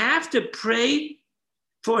to have to pray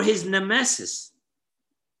for his nemesis,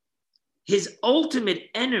 his ultimate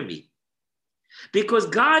enemy. Because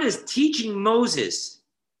God is teaching Moses,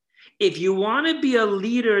 if you want to be a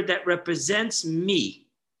leader that represents me,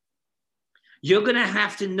 you're going to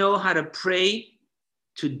have to know how to pray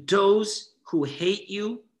to those who hate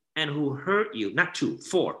you and who hurt you. Not 2,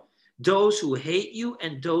 4. Those who hate you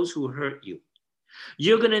and those who hurt you.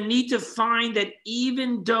 You're going to need to find that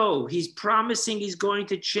even though he's promising he's going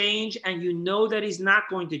to change and you know that he's not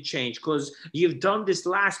going to change because you've done this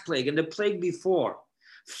last plague and the plague before,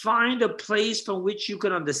 find a place from which you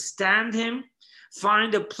can understand him.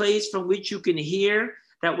 Find a place from which you can hear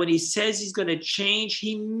that when he says he's going to change,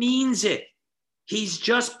 he means it. He's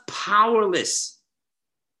just powerless,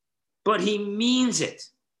 but he means it.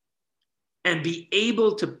 And be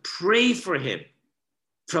able to pray for him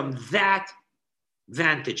from that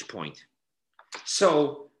vantage point.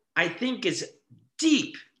 So I think it's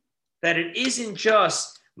deep that it isn't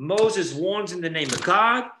just Moses warns in the name of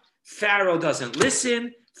God, Pharaoh doesn't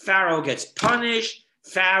listen, Pharaoh gets punished,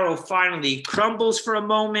 Pharaoh finally crumbles for a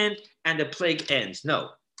moment, and the plague ends. No.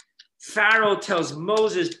 Pharaoh tells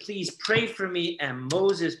Moses, please pray for me, and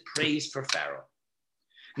Moses prays for Pharaoh.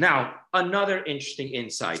 Now, another interesting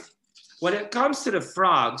insight. When it comes to the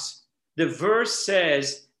frogs, the verse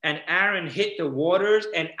says, and Aaron hit the waters,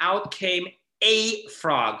 and out came a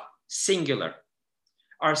frog, singular.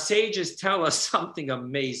 Our sages tell us something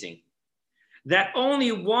amazing, that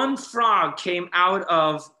only one frog came out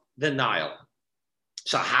of the Nile.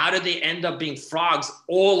 So how did they end up being frogs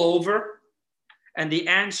all over? And the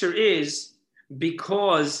answer is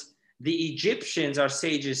because the Egyptians, our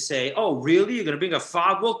sages say, oh, really? You're going to bring a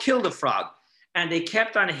frog? We'll kill the frog. And they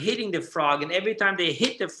kept on hitting the frog. And every time they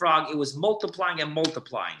hit the frog, it was multiplying and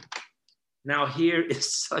multiplying. Now, here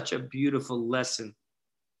is such a beautiful lesson.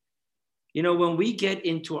 You know, when we get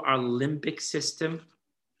into our limbic system,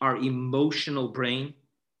 our emotional brain,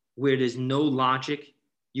 where there's no logic,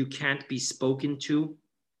 you can't be spoken to,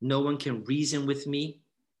 no one can reason with me,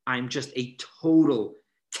 I'm just a total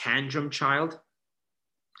tantrum child.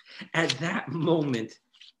 At that moment,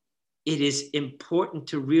 it is important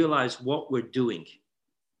to realize what we're doing.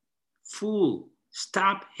 Fool,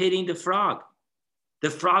 stop hitting the frog. The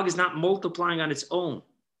frog is not multiplying on its own.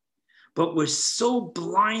 But we're so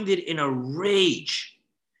blinded in a rage.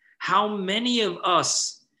 How many of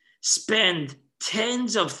us spend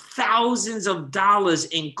tens of thousands of dollars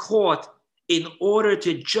in court in order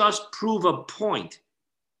to just prove a point?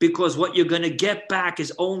 Because what you're going to get back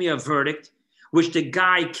is only a verdict, which the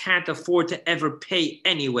guy can't afford to ever pay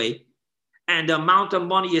anyway. And the amount of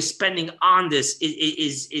money you're spending on this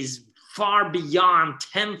is far beyond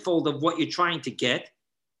tenfold of what you're trying to get.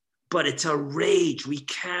 But it's a rage. We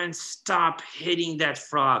can't stop hitting that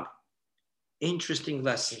frog. Interesting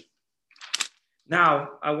lesson.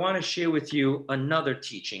 Now, I want to share with you another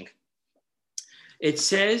teaching. It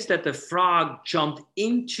says that the frog jumped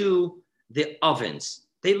into the ovens.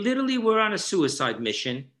 They literally were on a suicide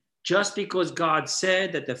mission. just because God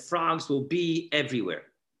said that the frogs will be everywhere.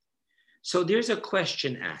 So there's a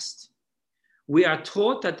question asked. We are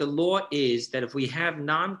taught that the law is that if we have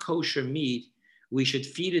non-kosher meat, we should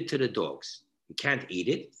feed it to the dogs. You can't eat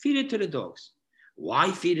it, feed it to the dogs.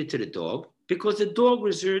 Why feed it to the dog? Because the dog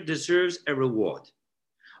deserves a reward.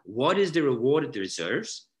 What is the reward it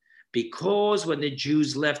deserves? Because when the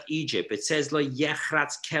Jews left Egypt, it says, "Lo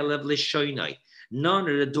yechratz kelev l'shoinai." None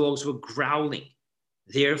of the dogs were growling.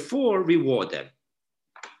 Therefore, reward them.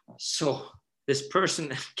 So this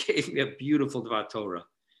person gave me a beautiful Dvar Torah.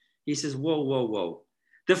 He says, whoa, whoa, whoa.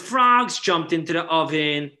 The frogs jumped into the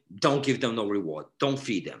oven. Don't give them no reward. Don't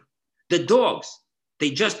feed them. The dogs,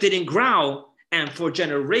 they just didn't growl. And for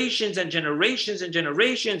generations and generations and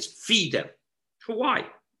generations, feed them. Why?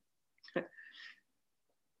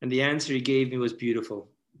 And the answer he gave me was beautiful.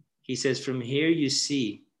 He says, from here you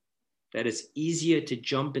see that it's easier to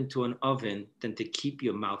jump into an oven than to keep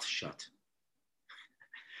your mouth shut.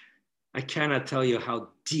 I cannot tell you how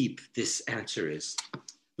deep this answer is.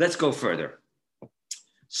 Let's go further.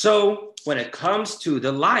 So when it comes to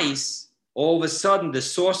the lice, all of a sudden the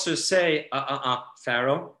sorcerers say,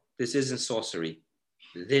 Pharaoh, this isn't sorcery.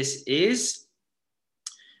 This is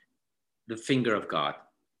the finger of God.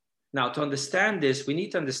 Now, to understand this, we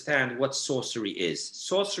need to understand what sorcery is.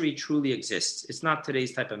 Sorcery truly exists. It's not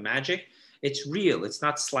today's type of magic. It's real. It's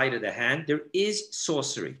not sleight of the hand. There is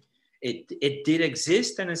sorcery. It did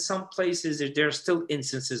exist, and in some places, there are still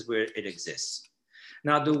instances where it exists.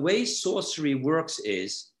 Now, the way sorcery works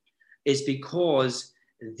is because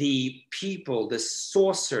the people, the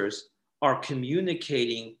sorcerers, are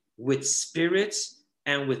communicating with spirits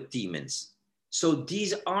and with demons. So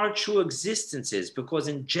these are true existences, because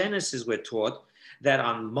in Genesis we're taught that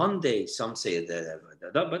on Monday, some say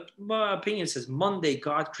but my opinion says Monday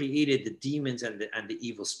God created the demons and the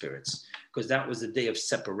evil spirits, because that was the day of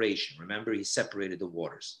separation. Remember, he separated the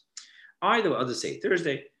waters. Either way, others say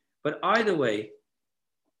Thursday, but either way,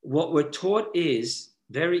 what we're taught is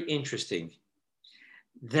very interesting,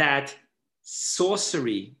 that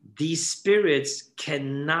sorcery, these spirits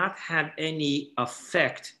cannot have any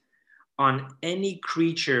effect on any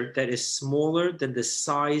creature that is smaller than the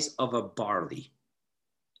size of a barley.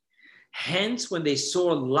 Hence, when they saw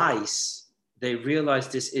lice, they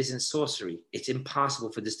realized this isn't sorcery. It's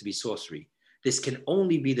impossible for this to be sorcery. This can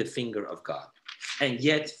only be the finger of God. And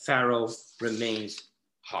yet Pharaoh remains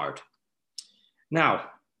hard.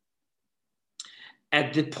 Now,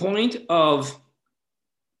 at the point of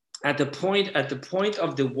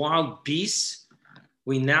the wild beasts,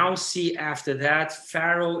 we now see after that,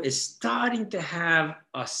 Pharaoh is starting to have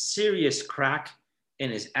a serious crack in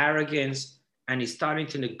his arrogance, and he's starting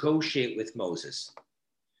to negotiate with Moses.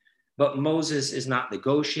 But Moses is not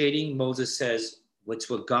negotiating. Moses says, what's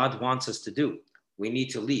what God wants us to do. We need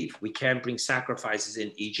to leave. We can't bring sacrifices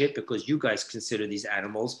in Egypt because you guys consider these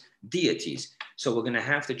animals deities. So we're going to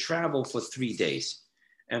have to travel for 3 days.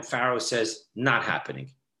 And Pharaoh says, not happening.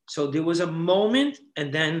 So there was a moment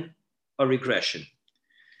and then a regression.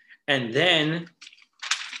 And then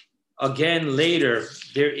again, later,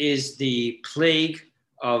 there is the plague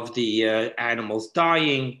of the animals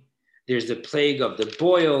dying. There's the plague of the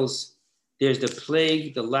boils. There's the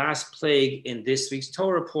plague, the last plague in this week's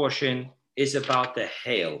Torah portion is about the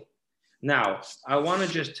hail. Now, I want to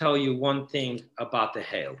just tell you one thing about the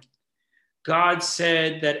hail. God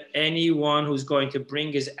said that anyone who's going to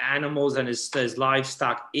bring his animals and his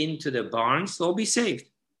livestock into the barns, they'll be saved.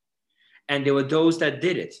 And there were those that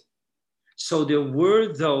did it. So there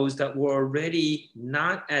were those that were already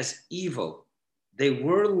not as evil. They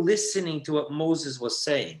were listening to what Moses was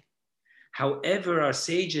saying. However, our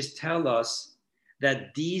sages tell us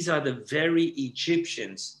that these are the very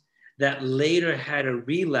Egyptians that later had a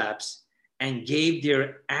relapse and gave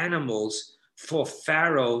their animals for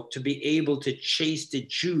Pharaoh to be able to chase the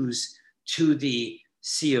Jews to the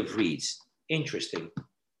Sea of Reeds. Interesting.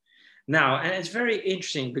 Now, and it's very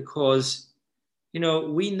interesting because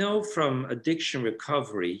we know from addiction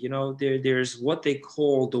recovery, there's what they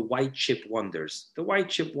call the white chip wonders. The white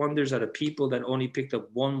chip wonders are the people that only picked up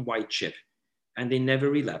one white chip and they never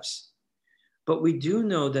relapse. But we do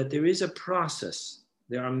know that there is a process.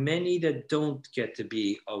 There are many that don't get to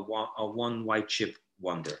be a one white chip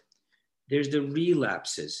wonder. There's the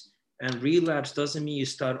relapses, and relapse doesn't mean you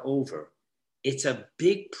start over. It's a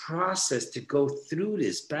big process to go through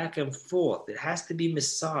this back and forth. It has to be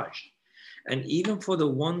massaged. And even for the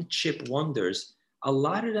one chip wonders, a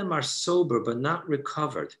lot of them are sober but not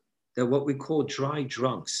recovered. They're what we call dry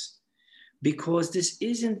drunks, because this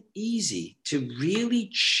isn't easy to really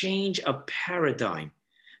change a paradigm,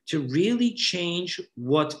 to really change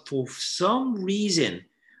what for some reason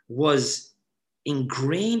was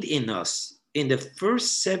ingrained in us in the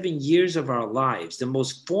first 7 years of our lives, the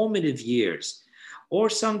most formative years, or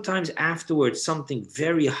sometimes afterwards something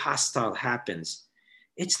very hostile happens,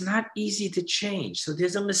 it's not easy to change. So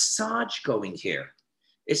there's a massage going here.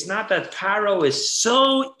 It's not that Pharaoh is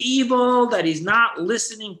so evil that he's not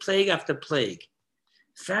listening plague after plague.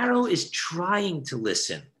 Pharaoh is trying to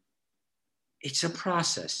listen. It's a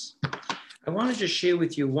process. I want to just share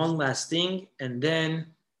with you one last thing, and then,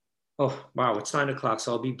 oh, wow, it's 9 o'clock,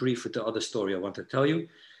 so I'll be brief with the other story I want to tell you.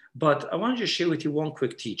 But I want to just share with you one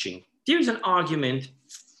quick teaching. There's an argument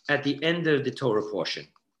at the end of the Torah portion.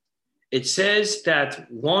 It says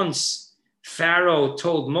that once Pharaoh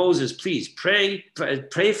told Moses, please pray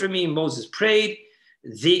for me. Moses prayed.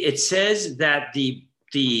 It says that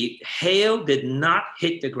the hail did not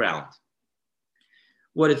hit the ground.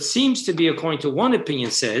 What it seems to be, according to one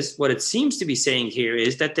opinion says, what it seems to be saying here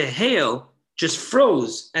is that the hail just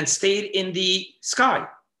froze and stayed in the sky.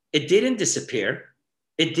 It didn't disappear.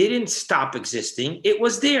 It didn't stop existing. It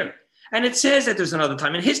was there. And it says that there's another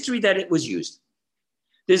time in history that it was used.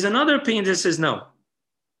 There's another opinion that says no.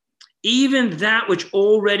 Even that which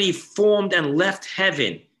already formed and left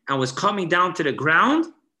heaven and was coming down to the ground,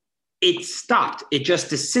 it stopped. It just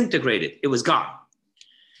disintegrated. It was gone.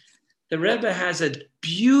 The Rebbe has a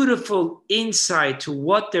beautiful insight to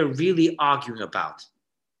what they're really arguing about.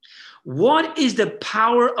 What is the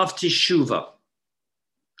power of teshuvah?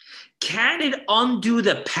 Can it undo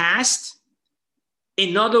the past?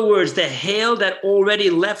 In other words, the hail that already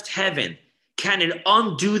left heaven, can it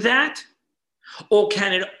undo that? Or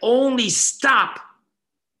can it only stop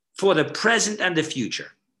for the present and the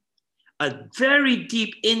future? A very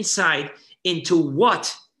deep insight into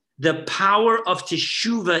what the power of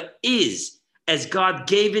teshuvah is as God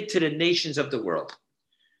gave it to the nations of the world.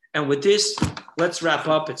 And with this, let's wrap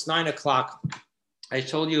up. It's 9 o'clock. I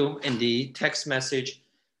told you in the text message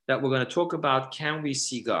that we're going to talk about, can we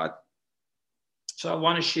see God? So I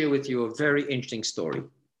want to share with you a very interesting story.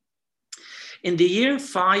 In the year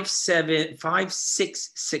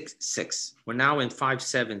 5666, we're now in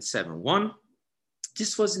 5771.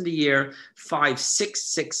 This was in the year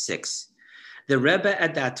 5666. The Rebbe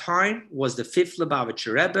at that time was the fifth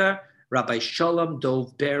Lubavitcher Rebbe, Rabbi Shalom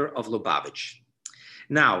Dov Ber of Lubavitch.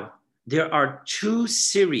 Now, there are two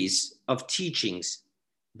series of teachings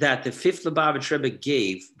that the fifth Lubavitcher Rebbe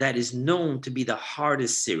gave that is known to be the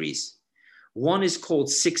hardest series. One is called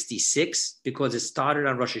 66 because it started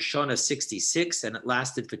on Rosh Hashanah 66 and it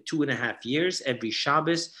lasted for 2.5 years. Every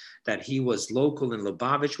Shabbos that he was local in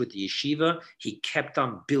Lubavitch with the yeshiva, he kept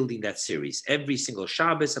on building that series. Every single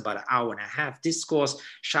Shabbos, about an hour and a half discourse,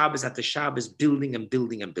 Shabbos after Shabbos, building and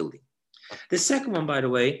building and building. The second one, by the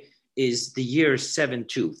way, is the year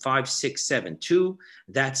 5672.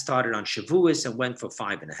 That started on Shavuos and went for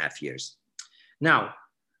 5.5 years. Now,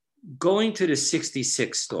 going to the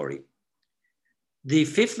 66 story. The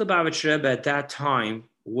fifth Lubavitcher Rebbe at that time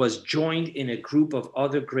was joined in a group of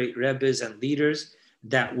other great Rebbes and leaders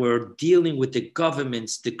that were dealing with the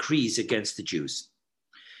government's decrees against the Jews.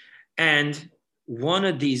 And one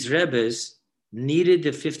of these Rebbes needed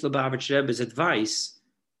the fifth Lubavitcher Rebbe's advice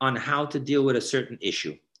on how to deal with a certain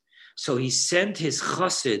issue. So he sent his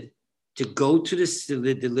chassid to go to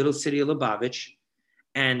the little city of Lubavitch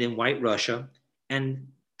and in White Russia and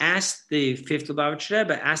asked the fifth Lubavitcher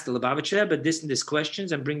Rebbe, asked the Lubavitcher Rebbe this and this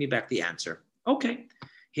questions and bring me back the answer. Okay.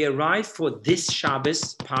 He arrived for this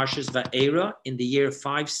Shabbos, Parshas Vaeira, in the year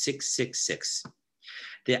 5666.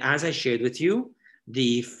 As I shared with you,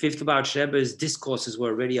 the fifth Lubavitcher Rebbe's discourses were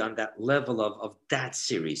already on that level of that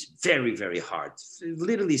series. Very, very hard.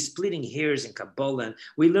 Literally splitting hairs in Kabbalah. And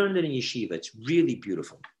we learned it in yeshiva. It's really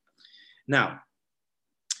beautiful. Now,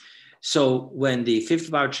 so when the fifth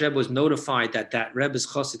Lubavitcher Rebbe was notified that Rebbe's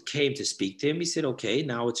chassid came to speak to him, he said, okay,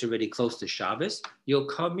 now it's already close to Shabbos. You'll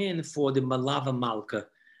come in for the Malava Malka,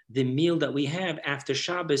 the meal that we have after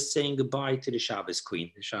Shabbos, saying goodbye to the Shabbos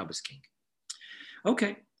queen, the Shabbos king.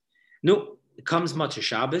 Okay. No, it comes Motzei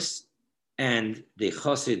Shabbos, and the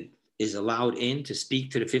chassid is allowed in to speak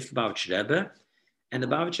to the fifth Lubavitcher Rebbe, and the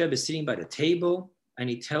Lubavitcher Rebbe is sitting by the table, and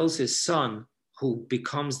he tells his son, who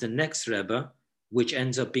becomes the next Rebbe, which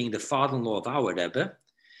ends up being the father-in-law of our Rebbe,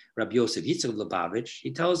 Rabbi Yosef Yitzchak Lubavitch,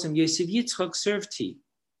 he tells him, Yosef Yitzchak served tea.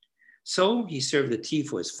 So he served the tea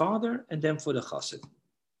for his father and then for the chassid.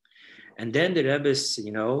 And then the Rebbe, he's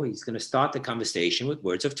going to start the conversation with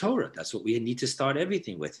words of Torah. That's what we need to start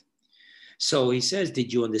everything with. So he says,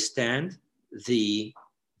 did you understand the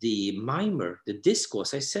mimer, the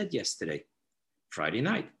discourse I said yesterday, Friday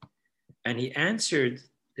night? And he answered,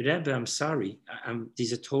 Rebbe, I'm sorry.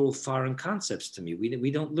 These are total foreign concepts to me.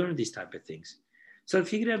 We don't learn these type of things. So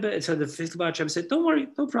the fifth Rebbe said, don't worry,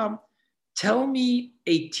 no problem. Tell me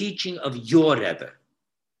a teaching of your Rebbe.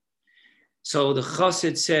 So the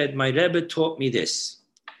Chassid said, my Rebbe taught me this.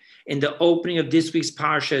 In the opening of this week's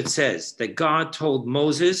Parsha, it says that God told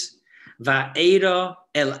Moses, Vaeira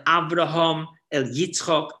el Abraham el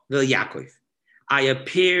Yitzchak vel Yaakov. I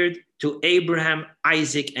appeared to Abraham,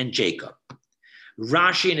 Isaac, and Jacob.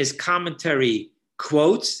 Rashi in his commentary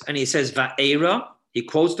quotes, and he says Vaeira. He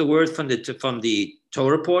quotes the word from the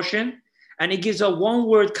Torah portion, and he gives a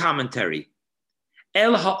one-word commentary.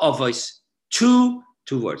 El ha'avos, two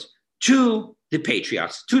words, to the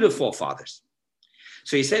patriarchs, to the forefathers.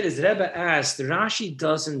 So he said, as Rebbe asked, Rashi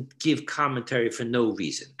doesn't give commentary for no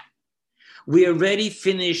reason. We already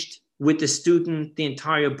finished with the student the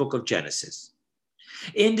entire book of Genesis.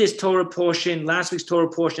 In this Torah portion, last week's Torah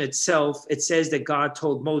portion itself, it says that God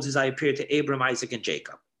told Moses, I appeared to Abraham, Isaac, and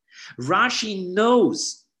Jacob. Rashi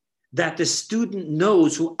knows that the student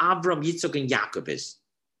knows who Avram, Yitzchak, and Yaakov is.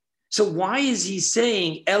 So why is he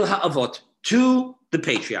saying El Ha'avot, to the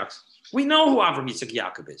patriarchs? We know who Avram, Yitzchak,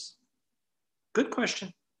 Yaakov is. Good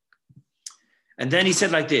question. And then he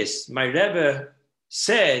said like this, my Rebbe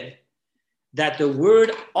said that the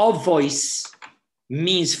word avos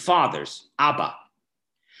means fathers, Abba.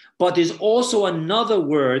 But there's also another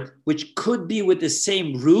word which could be with the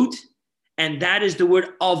same root, and that is the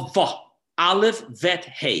word avah, aleph, vet,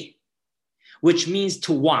 hey, which means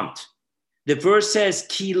to want. The verse says,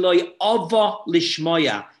 ki loy avah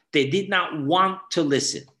lishmoya, they did not want to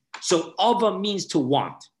listen. So avah means to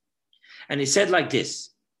want. And he said like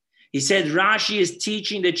this, he said, Rashi is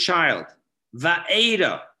teaching the child,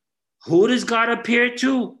 Vaeira, who does God appear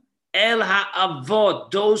to? El ha'avot,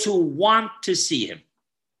 those who want to see him.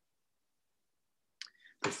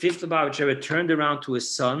 The fifth Lubavitcher turned around to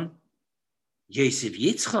his son, Yosef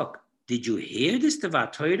Yitzchak, did you hear this Devar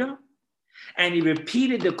Torah? And he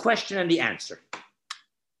repeated the question and the answer.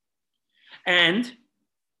 And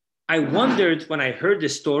I wondered, when I heard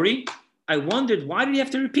this story, I wondered, why did he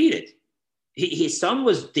have to repeat it? His son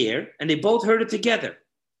was there, and they both heard it together.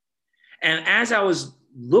 And as I was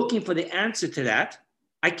looking for the answer to that,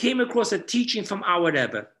 I came across a teaching from our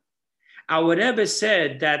Rebbe. Our Rebbe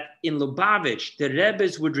said that in Lubavitch, the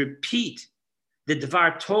Rebbes would repeat the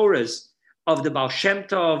Dvar Torahs of the Baal Shem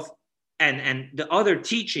Tov and the other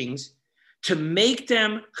teachings to make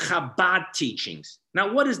them Chabad teachings.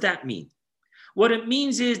 Now, what does that mean? What it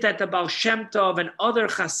means is that the Baal Shem Tov and other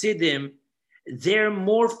Hasidim, they're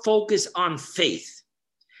more focused on faith.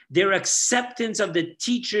 Their acceptance of the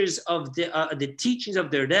teachers of the teachings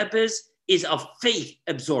of their Rebbes is of faith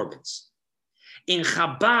absorbance. In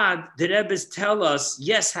Chabad, the Rebbes tell us,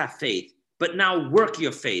 yes, have faith, but now work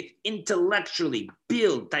your faith intellectually,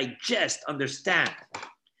 build, digest, understand.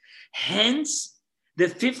 Hence, the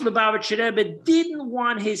fifth Lubavitcher Rebbe didn't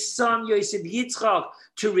want his son Yosef Yitzchak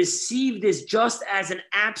to receive this just as an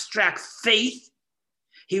abstract faith.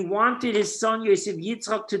 He wanted his son Yosef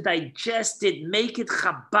Yitzchak to digest it, make it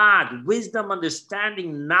Chabad, wisdom,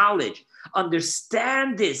 understanding, knowledge.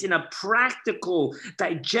 Understand this in a practical,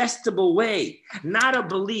 digestible way, not a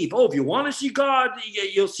belief. Oh, if you want to see God,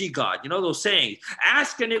 you'll see God. You know those sayings,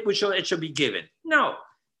 ask and it shall be given. No,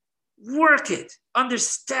 work it,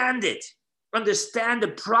 understand it, understand the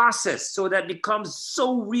process so that it becomes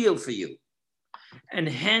so real for you. And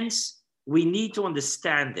hence, we need to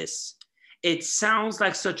understand this. It sounds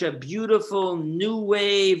like such a beautiful, new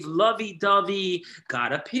wave, lovey-dovey.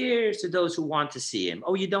 God appears to those who want to see him.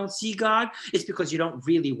 Oh, you don't see God? It's because you don't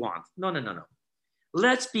really want. No.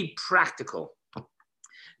 Let's be practical.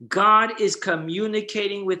 God is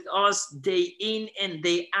communicating with us day in and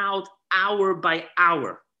day out, hour by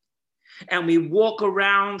hour. And we walk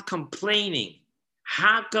around complaining,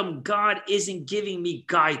 how come God isn't giving me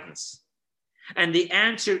guidance? And the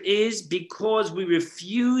answer is because we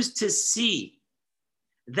refuse to see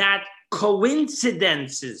that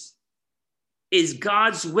coincidences is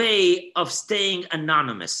God's way of staying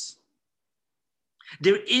anonymous.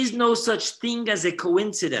 There is no such thing as a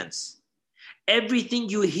coincidence. Everything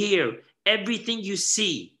you hear, everything you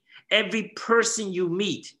see, every person you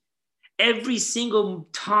meet, every single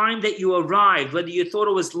time that you arrive, whether you thought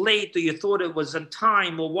it was late or you thought it was on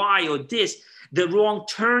time or why or this, the wrong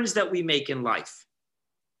turns that we make in life.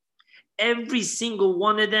 Every single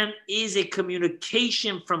one of them is a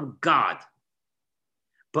communication from God.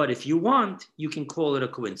 But if you want, you can call it a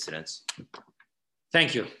coincidence.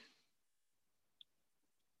 Thank you.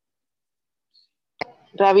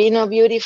 Rabino, beautiful.